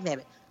like,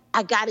 dagnabbit,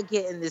 I got to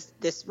get in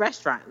this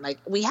restaurant. Like,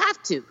 we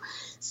have to.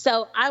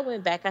 So I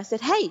went back. I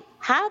said, hey,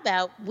 how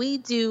about we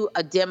do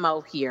a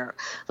demo here?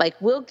 Like,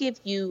 we'll give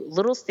you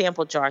little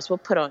sample jars. We'll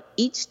put on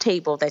each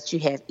table that you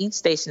have, each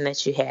station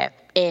that you have.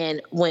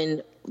 And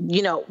when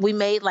we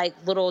made like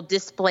little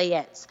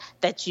displayettes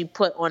that you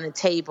put on a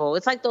table.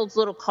 It's like those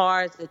little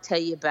cards that tell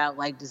you about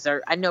like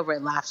dessert. I know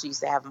Red Lobster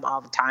used to have them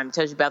all the time. It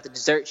tells you about the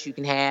desserts you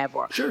can have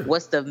or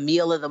what's the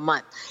meal of the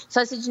month.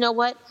 So I said, you know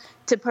what?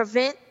 To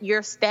prevent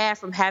your staff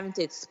from having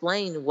to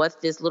explain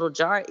what this little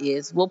jar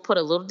is, we'll put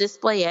a little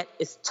displayette.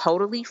 It's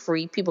totally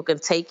free. People can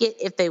take it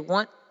if they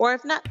want, or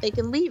if not, they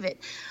can leave it.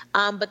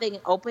 But they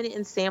can open it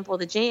and sample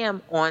the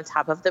jam on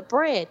top of the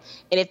bread.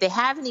 And if they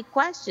have any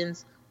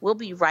questions, we'll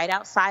be right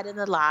outside in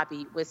the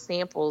lobby with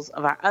samples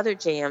of our other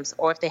jams,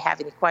 or if they have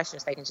any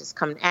questions, they can just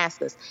come and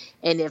ask us.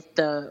 And if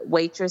the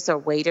waitress or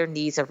waiter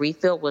needs a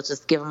refill, we'll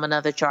just give them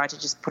another jar to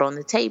just put on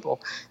the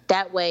table.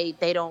 That way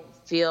they don't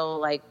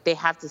feel like they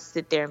have to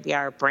sit there and be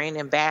our brand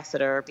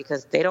ambassador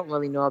because they don't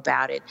really know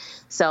about it.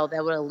 So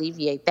that would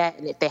alleviate that.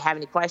 And if they have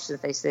any questions,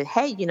 they said,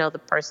 hey,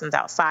 the person's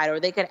outside, or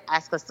they could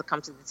ask us to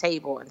come to the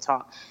table and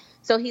talk.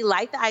 So he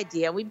liked the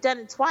idea. We've done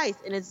it twice,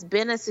 and it's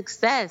been a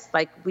success.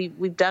 Like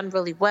we've done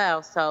really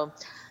well. So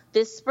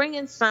this spring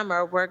and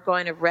summer, we're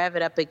going to rev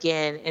it up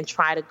again and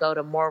try to go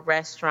to more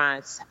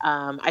restaurants.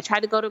 I try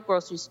to go to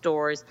grocery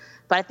stores,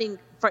 but I think,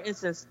 for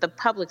instance, the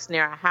Publix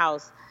near our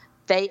house,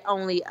 they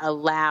only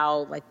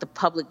allow like the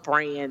public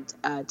brand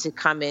to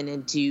come in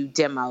and do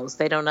demos.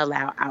 They don't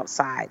allow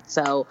outside.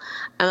 So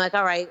I'm like,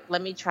 all right,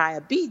 let me try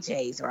a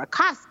BJ's or a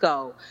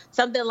Costco,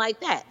 something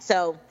like that.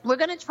 So we're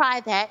going to try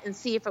that and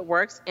see if it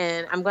works.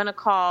 And I'm going to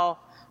call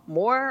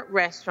more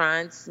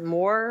restaurants,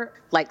 more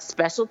like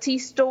specialty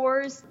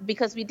stores,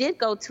 because we did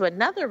go to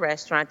another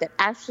restaurant that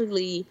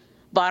actually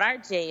bought our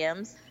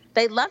jams.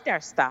 They loved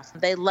our stuff.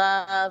 They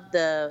loved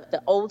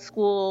the old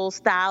school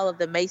style of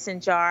the mason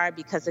jar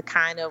because it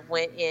kind of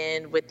went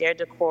in with their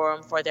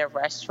decorum for their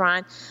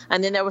restaurant.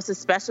 And then there was a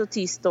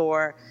specialty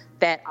store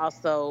that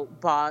also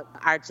bought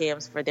our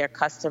jams for their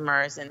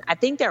customers. And I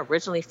think they're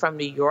originally from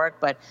New York,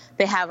 but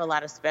they have a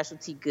lot of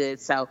specialty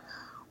goods. So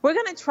we're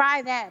going to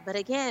try that. But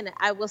again,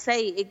 I will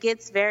say it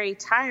gets very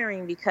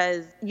tiring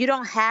because you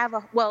don't have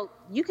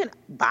you can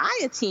buy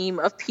a team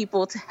of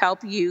people to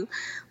help you,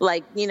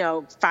 like,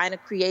 find a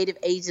creative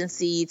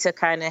agency to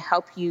kind of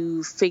help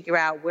you figure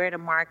out where to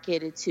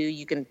market it to.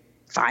 You can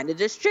find a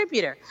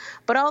distributor,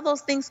 but all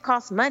those things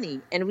cost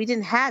money. And we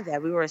didn't have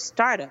that. We were a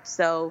startup.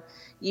 So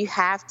you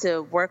have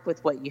to work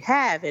with what you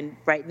have. And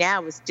right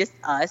now it's just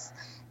us,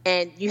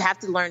 and you have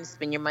to learn to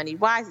spend your money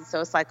wisely.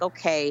 So it's like,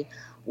 okay,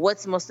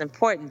 what's most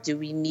important? Do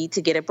we need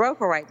to get a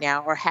broker right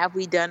now, or have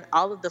we done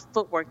all of the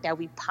footwork that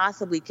we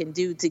possibly can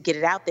do to get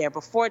it out there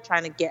before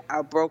trying to get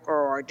a broker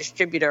or a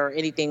distributor or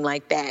anything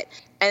like that?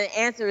 And the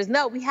answer is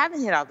no, we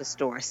haven't hit all the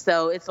stores.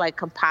 So it's like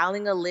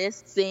compiling a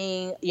list,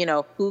 seeing,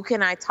 who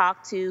can I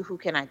talk to? Who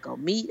can I go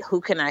meet? Who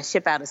can I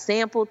ship out a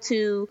sample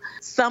to?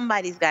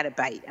 Somebody's got to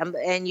bite.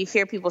 And you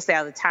hear people say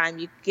all the time,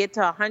 you get to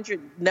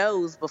 100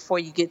 no's before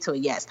you get to a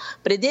yes.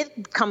 But it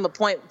did come a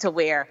point to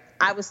where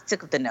I was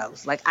sick of the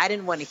no's. Like, I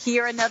didn't want to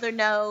hear another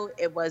no.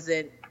 It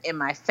wasn't in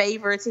my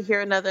favor to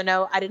hear another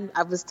no.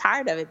 I was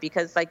tired of it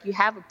because, like, you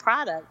have a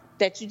product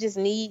that you just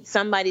need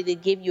somebody to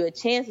give you a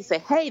chance to say,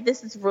 hey,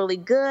 this is really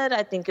good.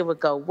 I think it would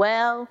go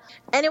well.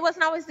 And it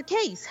wasn't always the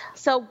case.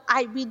 So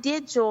we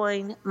did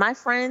join. My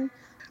friend,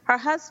 her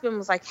husband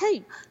was like,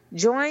 hey,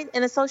 join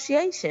an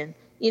association.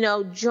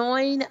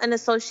 Join an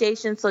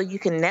association so you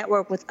can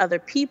network with other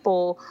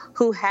people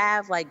who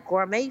have like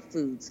gourmet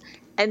foods.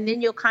 And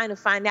then you'll kind of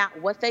find out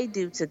what they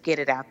do to get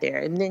it out there.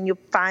 And then you'll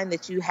find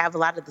that you have a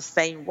lot of the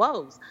same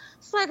woes.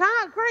 It's like,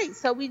 great.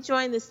 So we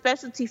joined the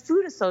Specialty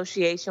Food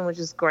Association, which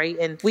is great.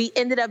 And we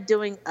ended up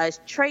doing a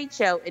trade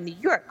show in New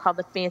York called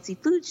the Fancy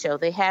Food Show.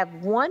 They have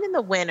one in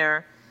the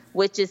winter,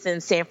 which is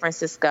in San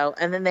Francisco.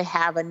 And then they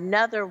have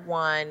another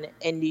one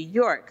in New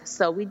York.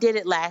 So we did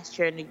it last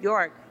year in New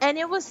York. And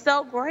it was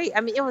so great.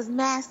 I mean, it was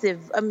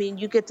massive. I mean,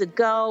 you get to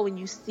go and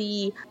you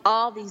see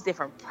all these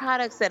different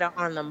products that are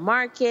on the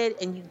market,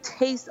 and you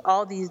taste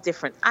all these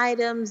different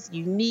items,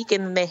 unique.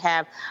 And then they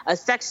have a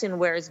section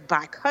where it's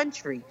by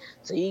country.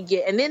 So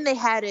and then they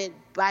had it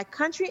by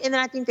country. And then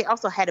I think they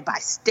also had it by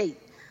state.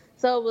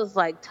 So it was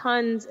like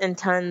tons and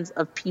tons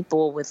of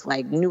people with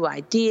like new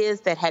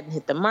ideas that hadn't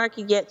hit the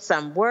market yet.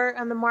 Some were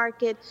on the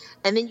market.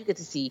 And then you get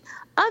to see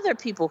other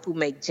people who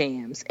make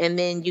jams. And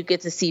then you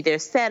get to see their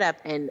setup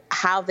and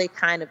how they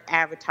kind of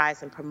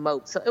advertise and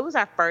promote. So it was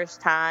our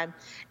first time,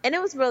 and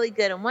it was really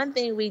good. And one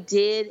thing we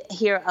did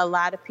hear a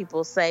lot of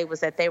people say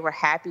was that they were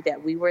happy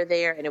that we were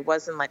there, and it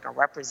wasn't like a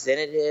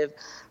representative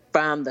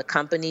from the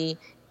company.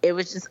 It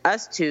was just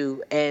us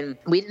two, and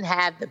we didn't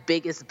have the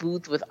biggest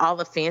booth with all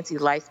the fancy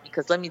lights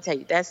because let me tell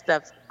you, that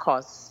stuff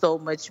costs so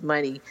much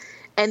money.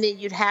 And then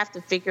you'd have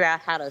to figure out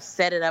how to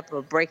set it up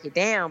or break it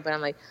down. But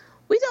I'm like,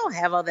 we don't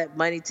have all that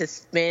money to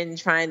spend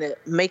trying to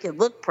make it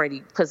look pretty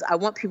because I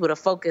want people to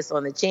focus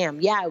on the jam.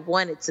 Yeah, I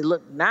want it to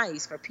look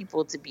nice for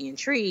people to be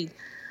intrigued,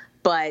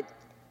 but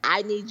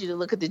I need you to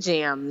look at the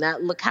jam,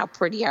 not look how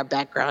pretty our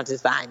background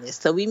design is.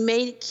 So we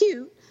made it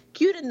cute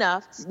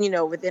enough,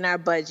 within our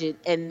budget.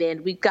 And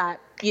then we got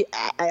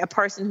a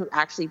person who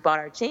actually bought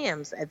our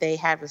jams. They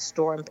have a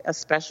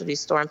specialty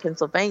store in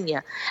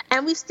Pennsylvania,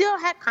 and we still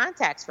had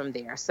contacts from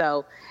there.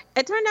 So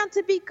it turned out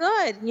to be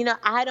good.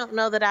 I don't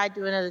know that I'd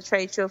do another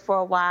trade show for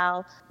a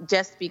while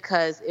just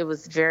because it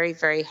was very,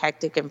 very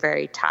hectic and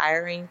very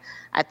tiring.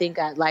 I think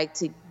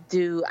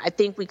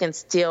we can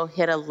still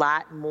hit a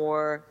lot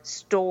more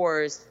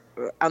stores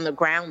on the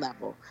ground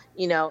level,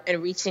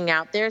 and reaching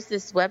out. There's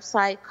this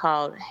website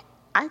called,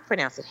 I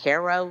pronounce it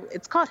Hero.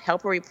 It's called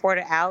Help a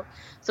Reporter Out.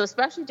 So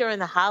especially during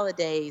the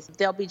holidays,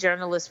 there'll be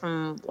journalists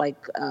from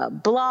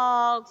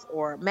blogs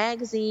or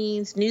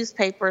magazines,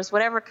 newspapers,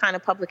 whatever kind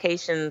of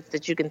publications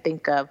that you can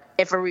think of.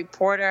 If a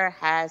reporter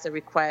has a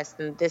request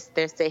and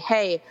they say,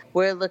 hey,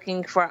 we're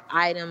looking for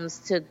items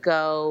to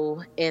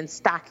go in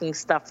stocking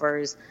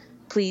stuffers,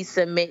 please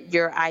submit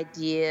your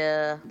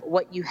idea,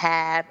 what you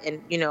have, and,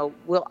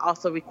 we'll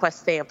also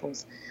request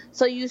samples.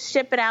 So you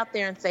ship it out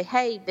there and say,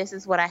 hey, this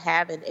is what I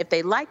have. And if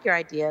they like your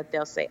idea,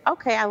 they'll say,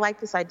 okay, I like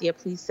this idea.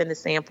 Please send a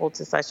sample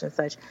to such and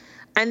such.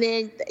 And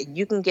then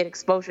you can get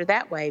exposure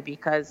that way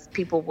because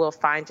people will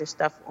find your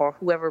stuff or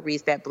whoever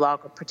reads that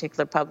blog or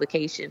particular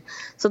publication.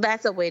 So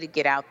that's a way to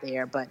get out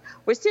there. But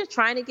we're still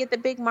trying to get the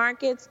big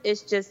markets.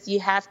 It's just you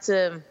have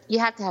to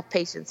have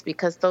patience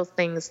because those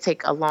things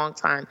take a long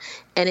time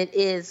and it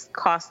is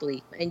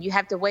costly. And you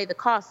have to weigh the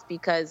costs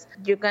because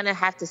you're going to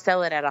have to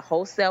sell it at a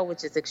wholesale,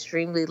 which is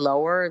extremely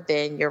lower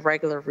than your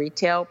regular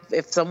retail.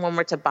 If someone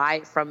were to buy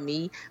it from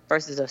me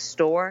versus a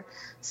store.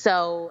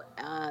 So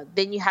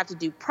then you have to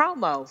do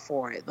promo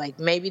for it. Like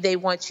maybe they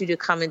want you to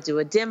come and do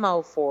a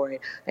demo for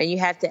it. And you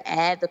have to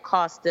add the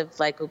cost of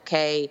like,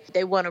 okay,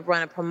 they want to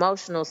run a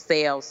promotional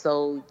sale.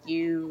 So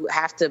you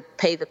have to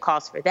pay the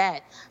cost for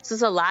that. So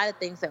it's a lot of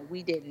things that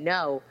we didn't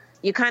know.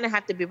 You kind of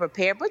have to be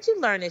prepared, but you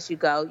learn as you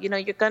go.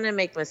 You're going to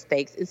make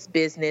mistakes. It's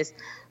business.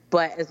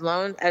 But as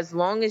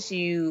long as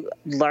you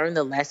learn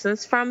the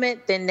lessons from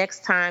it, then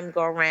next time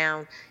go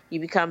around, you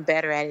become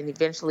better at it, and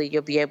eventually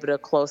you'll be able to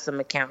close some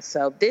accounts.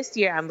 So this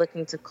year, I'm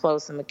looking to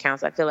close some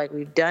accounts. I feel like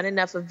we've done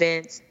enough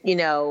events.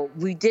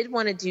 We did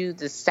want to do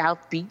the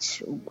South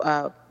Beach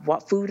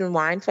Food and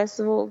Wine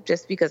Festival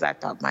just because I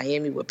thought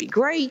Miami would be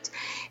great.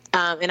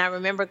 And I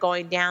remember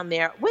going down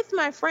there with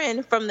my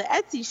friend from the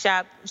Etsy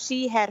shop.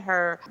 She had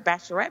her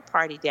bachelorette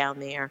party down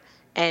there.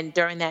 And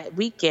during that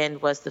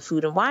weekend was the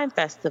Food and Wine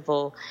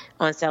Festival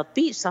on South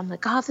Beach. So I'm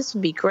like, oh, this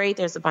would be great.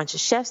 There's a bunch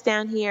of chefs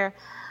down here.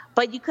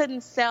 But you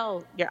couldn't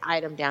sell your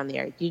item down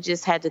there. You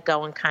just had to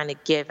go and kind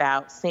of give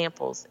out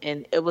samples.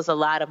 And it was a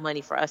lot of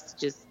money for us to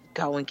just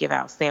go and give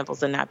out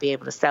samples and not be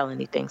able to sell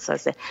anything. So I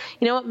said,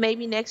 you know what,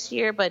 maybe next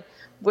year, but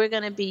we're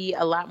going to be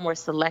a lot more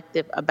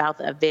selective about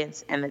the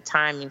events and the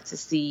timing to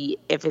see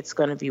if it's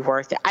going to be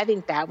worth it. I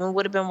think that one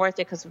would have been worth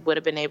it because we would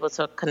have been able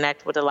to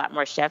connect with a lot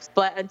more chefs.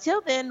 But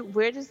until then,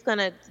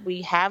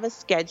 we have a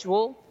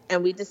schedule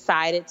and we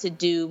decided to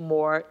do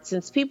more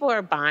since people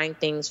are buying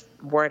things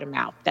word of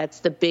mouth. That's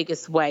the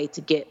biggest way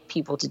to get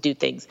people to do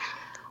things.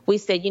 We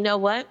said, you know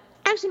what?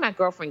 Actually, my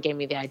girlfriend gave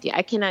me the idea.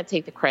 I cannot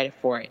take the credit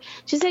for it.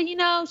 She said,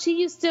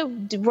 she used to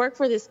work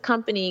for this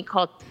company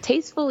called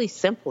Tastefully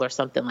Simple or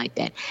something like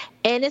that.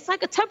 And it's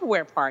like a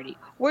Tupperware party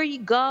where you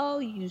go,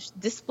 you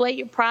display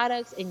your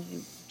products, and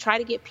you try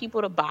to get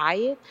people to buy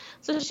it.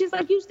 So she's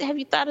like, have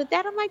you thought of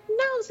that? I'm like,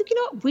 no. It's like,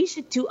 what? We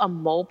should do a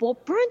mobile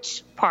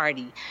brunch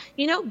party.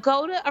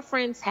 Go to a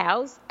friend's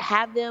house,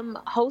 have them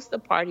host a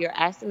party or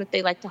ask them if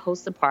they like to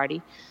host a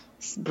party.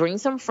 Bring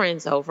some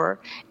friends over,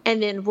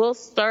 and then we'll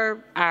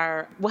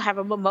have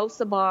a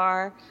mimosa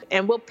bar,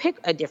 and we'll pick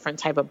a different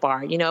type of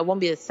bar. It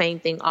won't be the same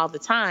thing all the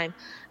time,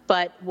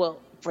 but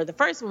for the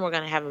first one, we're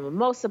going to have a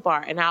mimosa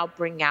bar, and I'll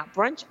bring out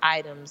brunch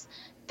items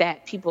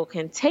that people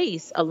can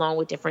taste along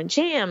with different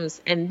jams.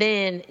 And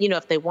then,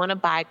 if they want to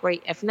buy,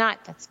 great. If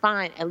not, that's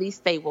fine. At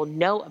least they will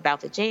know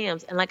about the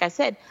jams. And like I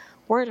said,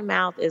 word of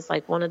mouth is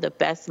like one of the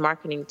best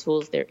marketing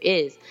tools there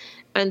is.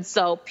 And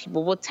so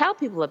people will tell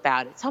people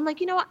about it. So I'm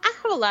like, I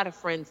have a lot of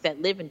friends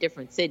that live in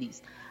different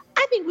cities.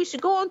 I think we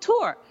should go on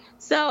tour.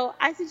 So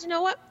I said, you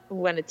know what? I'm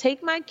going to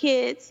take my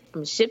kids. I'm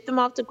going to ship them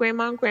off to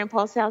Grandma and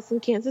Grandpa's house in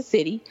Kansas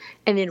City.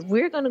 And then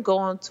we're going to go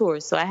on tour.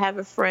 So I have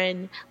a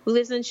friend who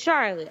lives in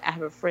Charlotte. I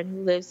have a friend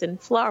who lives in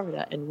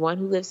Florida and one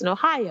who lives in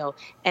Ohio.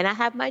 And I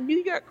have my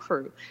New York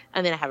crew.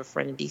 And then I have a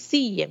friend in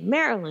D.C. and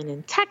Maryland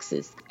and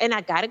Texas. And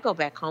I got to go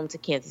back home to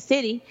Kansas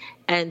City.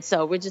 And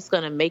so we're just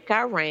going to make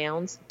our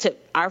rounds to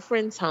our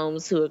friends'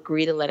 homes who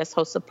agree to let us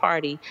host a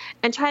party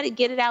and try to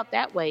get it out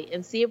that way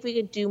and see if we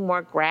can do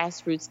more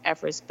grassroots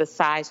efforts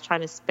besides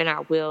trying to spin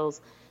our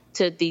wheels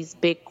to these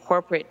big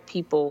corporate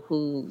people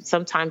who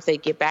sometimes they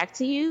get back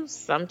to you,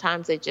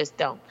 sometimes they just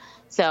don't.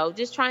 So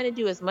just trying to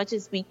do as much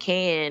as we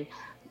can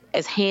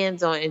as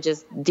hands-on and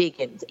just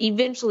digging.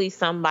 Eventually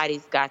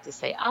somebody's got to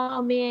say,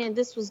 oh man,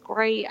 this was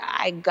great.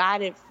 I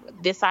got it,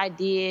 this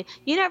idea.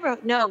 You never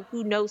know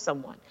who knows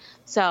someone.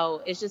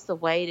 So it's just a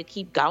way to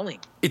keep going.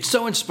 It's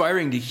so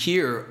inspiring to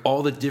hear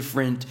all the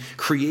different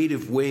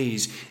creative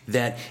ways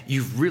that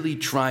you've really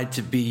tried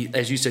to be,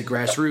 as you said,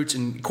 grassroots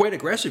and quite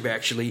aggressive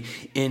actually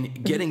in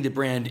getting the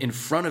brand in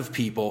front of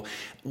people.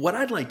 What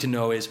I'd like to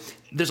know is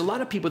there's a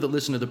lot of people that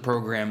listen to the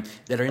program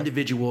that are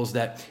individuals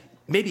that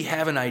maybe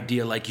have an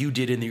idea like you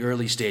did in the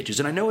early stages.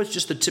 And I know it's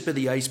just the tip of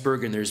the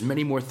iceberg and there's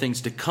many more things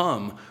to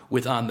come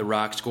with On the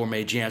Rocks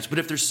Gourmet Jams. But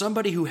if there's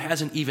somebody who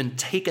hasn't even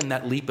taken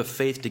that leap of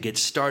faith to get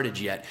started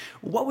yet,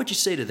 what would you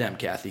say to them,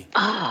 Cathy?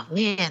 Oh,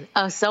 man.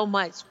 So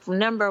much.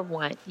 Number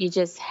one, you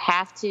just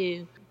have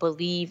to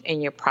believe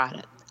in your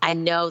product. I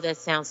know that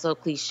sounds so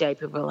cliche.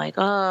 People are like,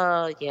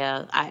 oh,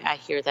 yeah, I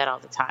hear that all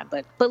the time.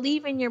 But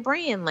believe in your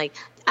brand. Like,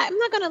 I'm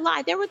not going to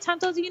lie. There were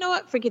times I was like, you know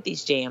what? Forget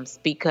these jams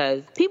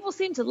because people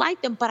seem to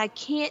like them, but I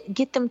can't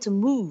get them to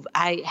move.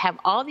 I have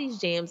all these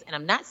jams and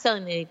I'm not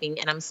selling anything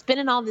and I'm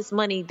spending all this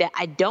money that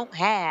I don't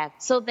have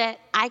so that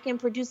I can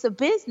produce a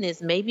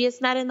business. Maybe it's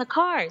not in the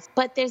cards,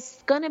 but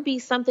there's going to be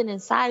something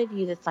inside of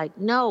you that's like,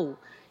 no,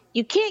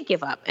 you can't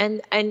give up.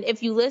 And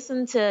if you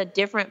listen to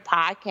different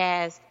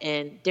podcasts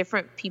and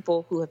different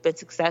people who have been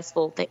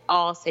successful, they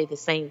all say the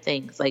same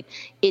things. Like,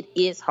 it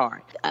is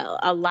hard.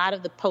 A lot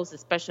of the posts,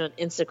 especially on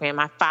Instagram,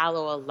 I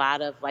follow a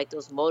lot of like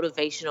those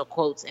motivational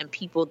quotes and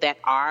people that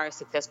are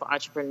successful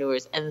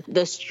entrepreneurs. And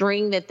the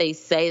string that they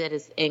say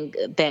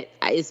that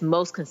is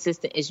most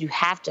consistent is you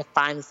have to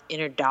find this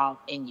inner dog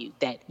in you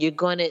that you're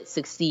going to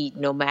succeed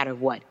no matter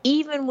what.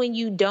 Even when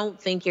you don't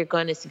think you're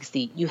going to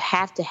succeed, you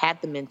have to have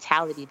the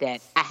mentality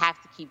that I have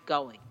to keep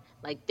going.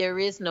 Like, there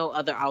is no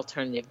other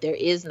alternative. There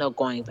is no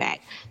going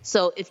back.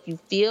 So if you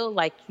feel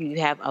like you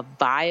have a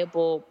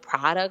viable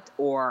product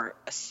or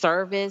a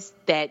service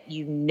that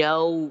you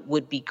know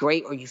would be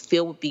great, or you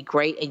feel would be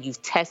great, and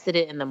you've tested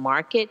it in the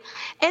market,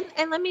 and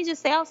let me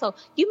just say also,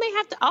 you may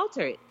have to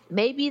alter it.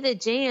 Maybe the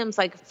jams,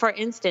 like for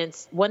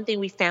instance, one thing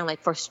we found,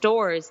 like for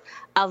stores,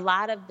 a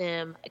lot of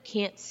them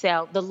can't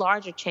sell, the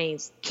larger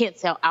chains can't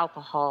sell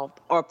alcohol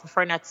or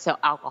prefer not to sell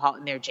alcohol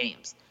in their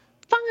jams.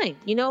 Fine.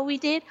 You know what we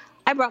did?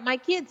 I brought my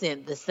kids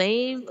in, the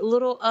same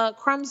little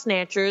crumb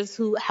snatchers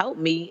who helped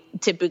me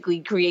typically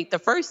create the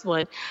first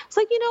one. It's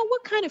like,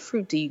 what kind of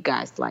fruit do you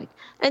guys like?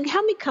 And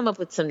help me come up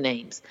with some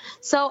names.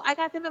 So I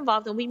got them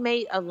involved, and we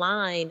made a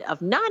line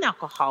of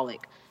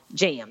non-alcoholic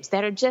jams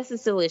that are just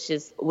as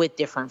delicious with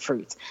different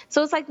fruits.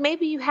 So it's like,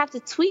 maybe you have to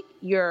tweak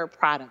your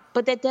product,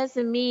 but that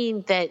doesn't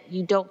mean that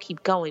you don't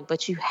keep going,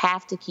 but you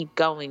have to keep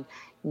going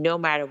no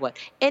matter what.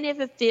 And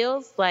if it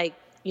feels like,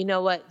 you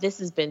know what, this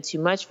has been too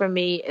much for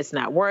me, it's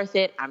not worth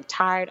it, I'm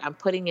tired, I'm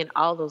putting in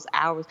all those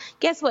hours.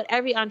 Guess what?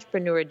 Every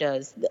entrepreneur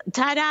does.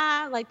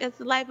 Ta-da! Like, that's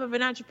the life of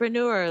an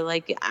entrepreneur.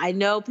 Like, I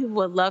know people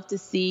would love to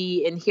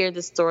see and hear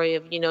the story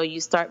of, you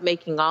start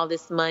making all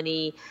this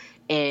money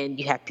and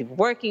you have people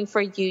working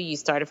for you, you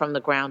started from the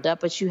ground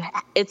up, but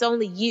it's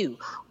only you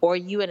or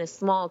you and a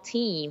small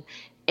team.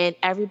 And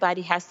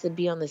everybody has to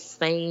be on the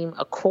same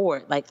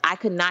accord. Like, I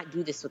could not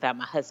do this without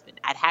my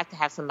husband. I'd have to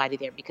have somebody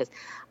there, because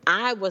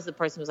I was the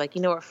person who was like,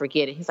 you know what,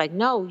 forget it. He's like,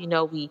 no,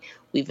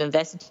 we've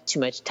invested too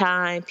much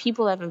time.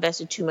 People have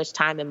invested too much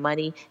time and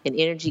money and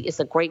energy. It's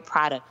a great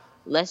product.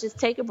 Let's just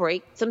take a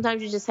break.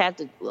 Sometimes you just have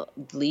to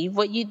leave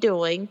what you're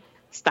doing,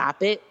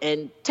 stop it,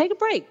 and take a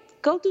break.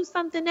 Go do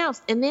something else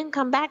and then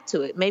come back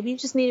to it. Maybe you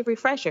just need a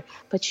refresher,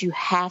 but you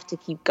have to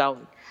keep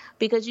going,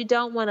 because you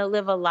don't want to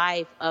live a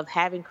life of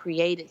having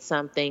created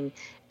something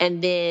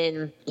and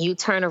then you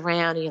turn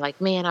around and you're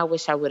like, man, I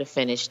wish I would have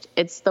finished.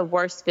 It's the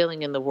worst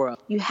feeling in the world.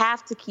 You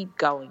have to keep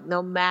going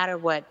no matter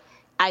what.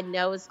 I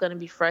know it's going to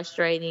be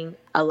frustrating.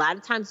 A lot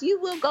of times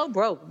you will go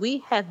broke.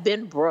 We have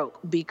been broke,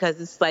 because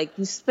it's like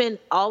you spend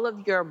all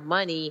of your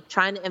money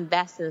trying to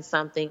invest in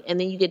something and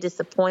then you get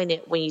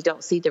disappointed when you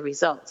don't see the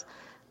results.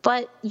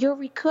 But you'll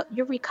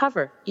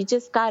recover. You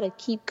just got to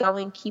keep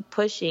going, keep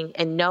pushing,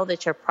 and know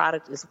that your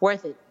product is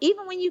worth it.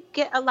 Even when you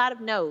get a lot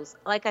of no's,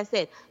 like I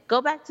said,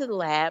 go back to the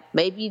lab.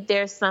 Maybe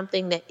there's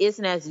something that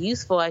isn't as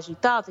useful as you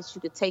thought that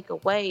you could take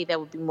away that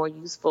would be more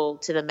useful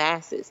to the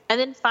masses. And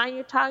then find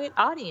your target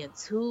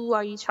audience. Who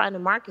are you trying to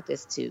market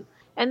this to?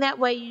 And that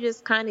way you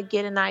just kind of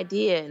get an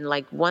idea, and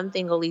like one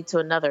thing will lead to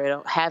another.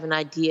 It'll have an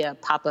idea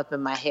pop up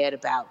in my head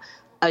about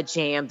a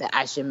jam that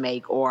I should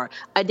make or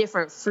a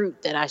different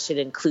fruit that I should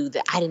include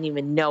that I didn't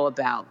even know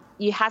about.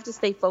 You have to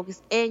stay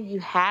focused, and you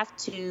have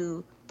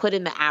to put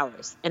in the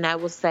hours. And I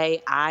will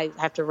say, I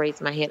have to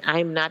raise my hand.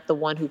 I'm not the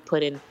one who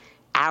put in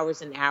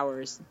hours and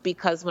hours,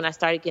 because when I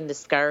started getting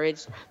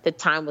discouraged, the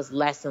time was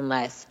less and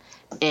less.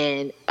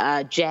 And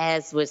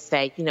Jazz would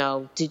say,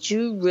 do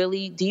you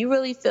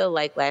really feel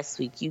like last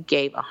week you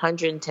gave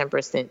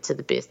 110% to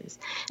the business?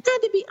 And I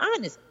had to be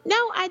honest.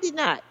 No, I did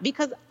not,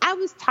 because I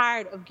was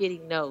tired of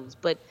getting no's,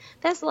 but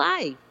that's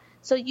life.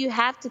 So you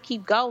have to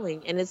keep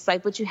going. And it's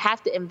like, but you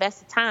have to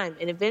invest the time.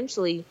 And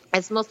eventually,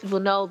 as most people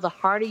know, the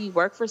harder you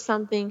work for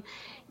something,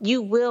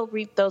 you will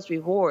reap those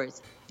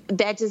rewards.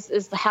 That just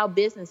is how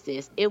business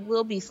is. It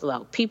will be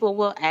slow. People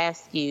will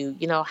ask you,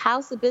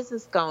 how's the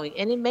business going?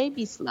 And it may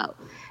be slow.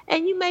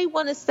 And you may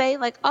want to say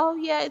like, oh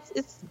yeah,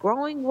 it's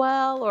growing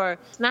well, or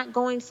it's not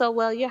going so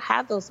well. You'll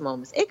have those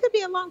moments. It could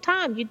be a long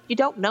time. You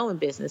don't know in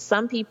business.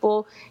 Some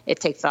people, it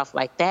takes off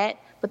like that.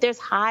 But there's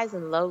highs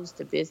and lows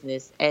to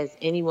business, as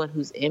anyone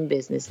who's in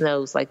business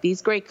knows. Like,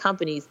 these great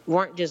companies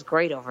weren't just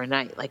great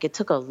overnight. Like, it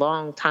took a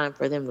long time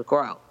for them to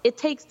grow. It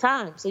takes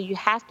time. So you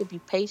have to be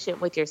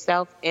patient with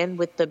yourself and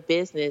with the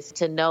business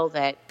to know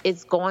that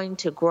it's going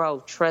to grow.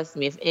 Trust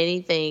me.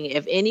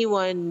 If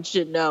anyone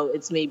should know,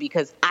 it's me,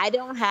 because I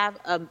don't have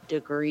a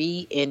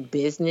degree in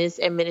business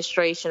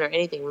administration or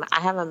anything. I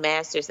have a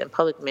master's in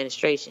public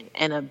administration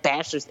and a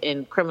bachelor's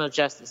in criminal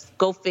justice.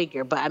 Go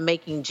figure. But I'm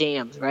making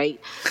jams,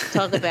 right?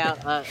 Talk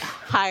about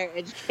higher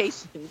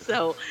education.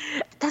 So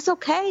that's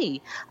okay.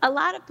 A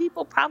lot of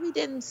people probably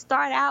didn't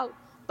start out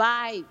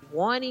by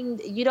wanting,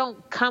 you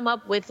don't come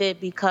up with it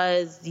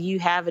because you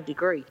have a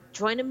degree.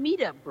 join a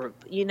meetup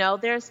group.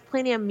 There's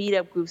plenty of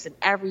meetup groups in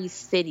every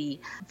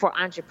city for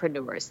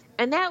entrepreneurs.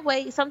 And that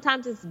way,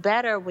 sometimes it's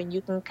better when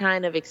you can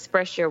kind of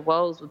express your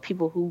woes with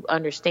people who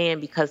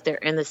understand because they're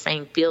in the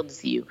same field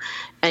as you.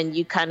 And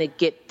you kind of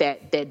get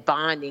that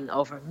bonding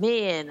over,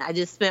 man, I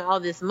just spent all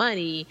this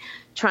money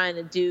trying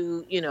to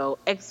do,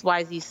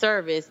 XYZ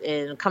service,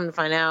 and come to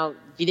find out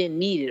you didn't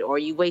need it or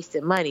you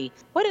wasted money.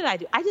 What did I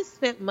do? I just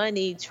spent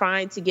money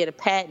trying to get a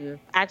patent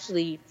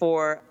actually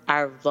for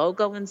our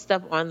logo and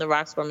stuff on the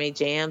Rocks Gourmet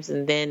Jams.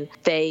 And then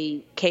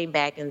they came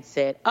back and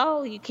said,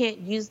 oh, you can't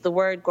use the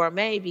word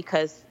gourmet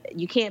because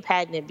you can't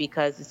patent it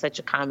because it's such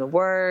a common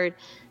word.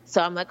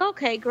 So I'm like,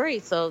 okay,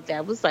 great. So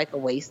that was like a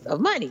waste of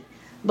money.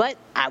 But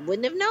I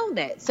wouldn't have known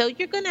that. So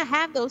you're going to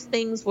have those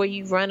things where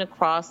you run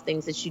across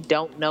things that you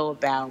don't know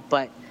about,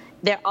 but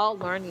they're all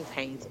learning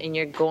pains and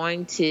you're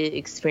going to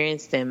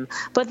experience them.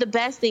 But the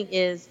best thing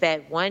is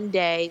that one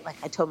day, like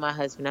I told my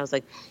husband, I was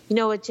like, you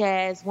know what,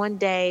 Jazz, one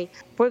day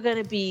we're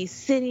going to be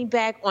sitting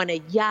back on a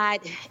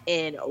yacht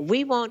and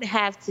we won't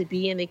have to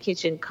be in the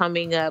kitchen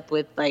coming up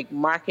with like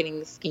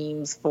marketing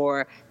schemes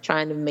for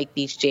trying to make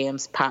these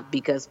jams pop,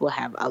 because we'll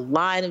have a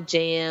line of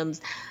jams.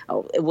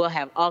 We'll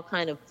have all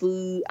kind of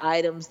food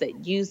items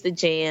that use the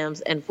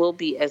jams, and we'll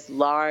be as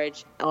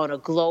large on a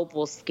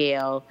global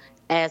scale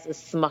as a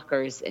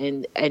Smucker's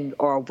and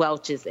or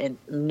Welch's, and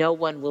no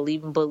one will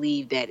even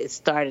believe that it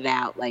started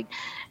out like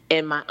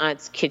in my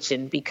aunt's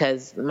kitchen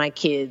because my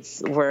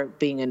kids were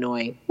being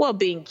annoying. Well,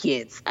 being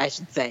kids, I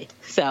should say.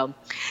 So,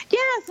 yeah,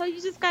 so you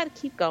just got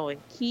to keep going.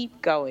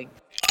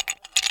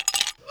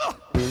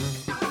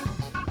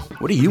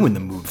 What are you in the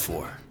mood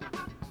for?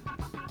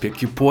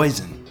 Pick your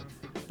poison.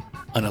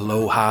 An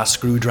Aloha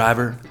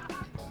screwdriver?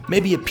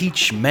 Maybe a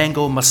peach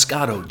mango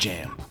moscato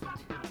jam?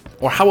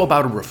 Or how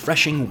about a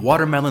refreshing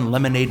watermelon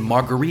lemonade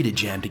margarita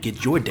jam to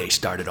get your day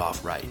started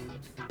off right?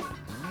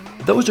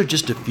 Those are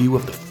just a few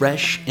of the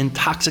fresh,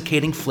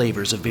 intoxicating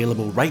flavors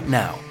available right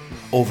now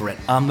over at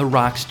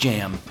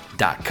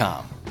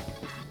ontherocksjam.com.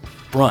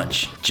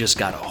 Brunch just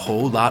got a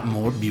whole lot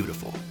more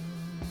beautiful.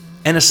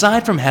 And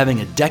aside from having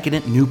a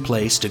decadent new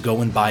place to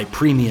go and buy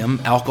premium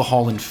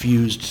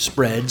alcohol-infused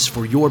spreads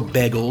for your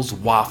bagels,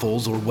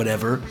 waffles, or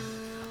whatever,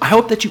 I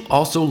hope that you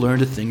also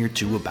learned a thing or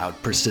two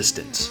about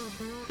persistence,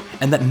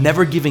 and that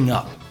never giving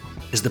up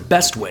is the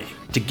best way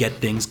to get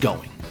things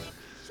going.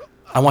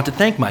 I want to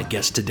thank my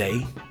guest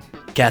today,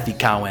 Cathy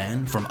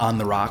Cowan from On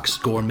the Rocks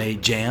Gourmet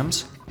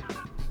Jams.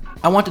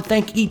 I want to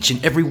thank each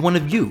and every one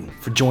of you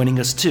for joining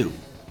us too.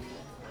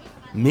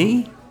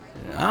 Me?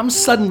 I'm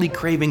suddenly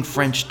craving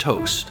French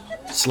toast,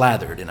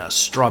 slathered in a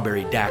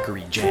strawberry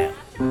daiquiri jam.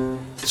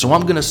 So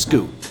I'm gonna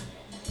scoot,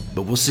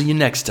 but we'll see you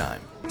next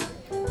time,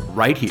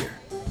 right here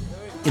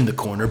in the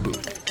corner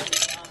booth.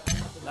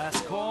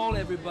 Last call,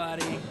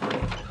 everybody.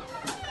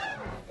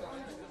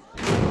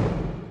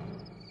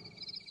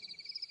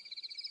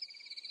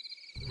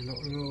 I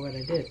don't remember what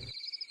I did.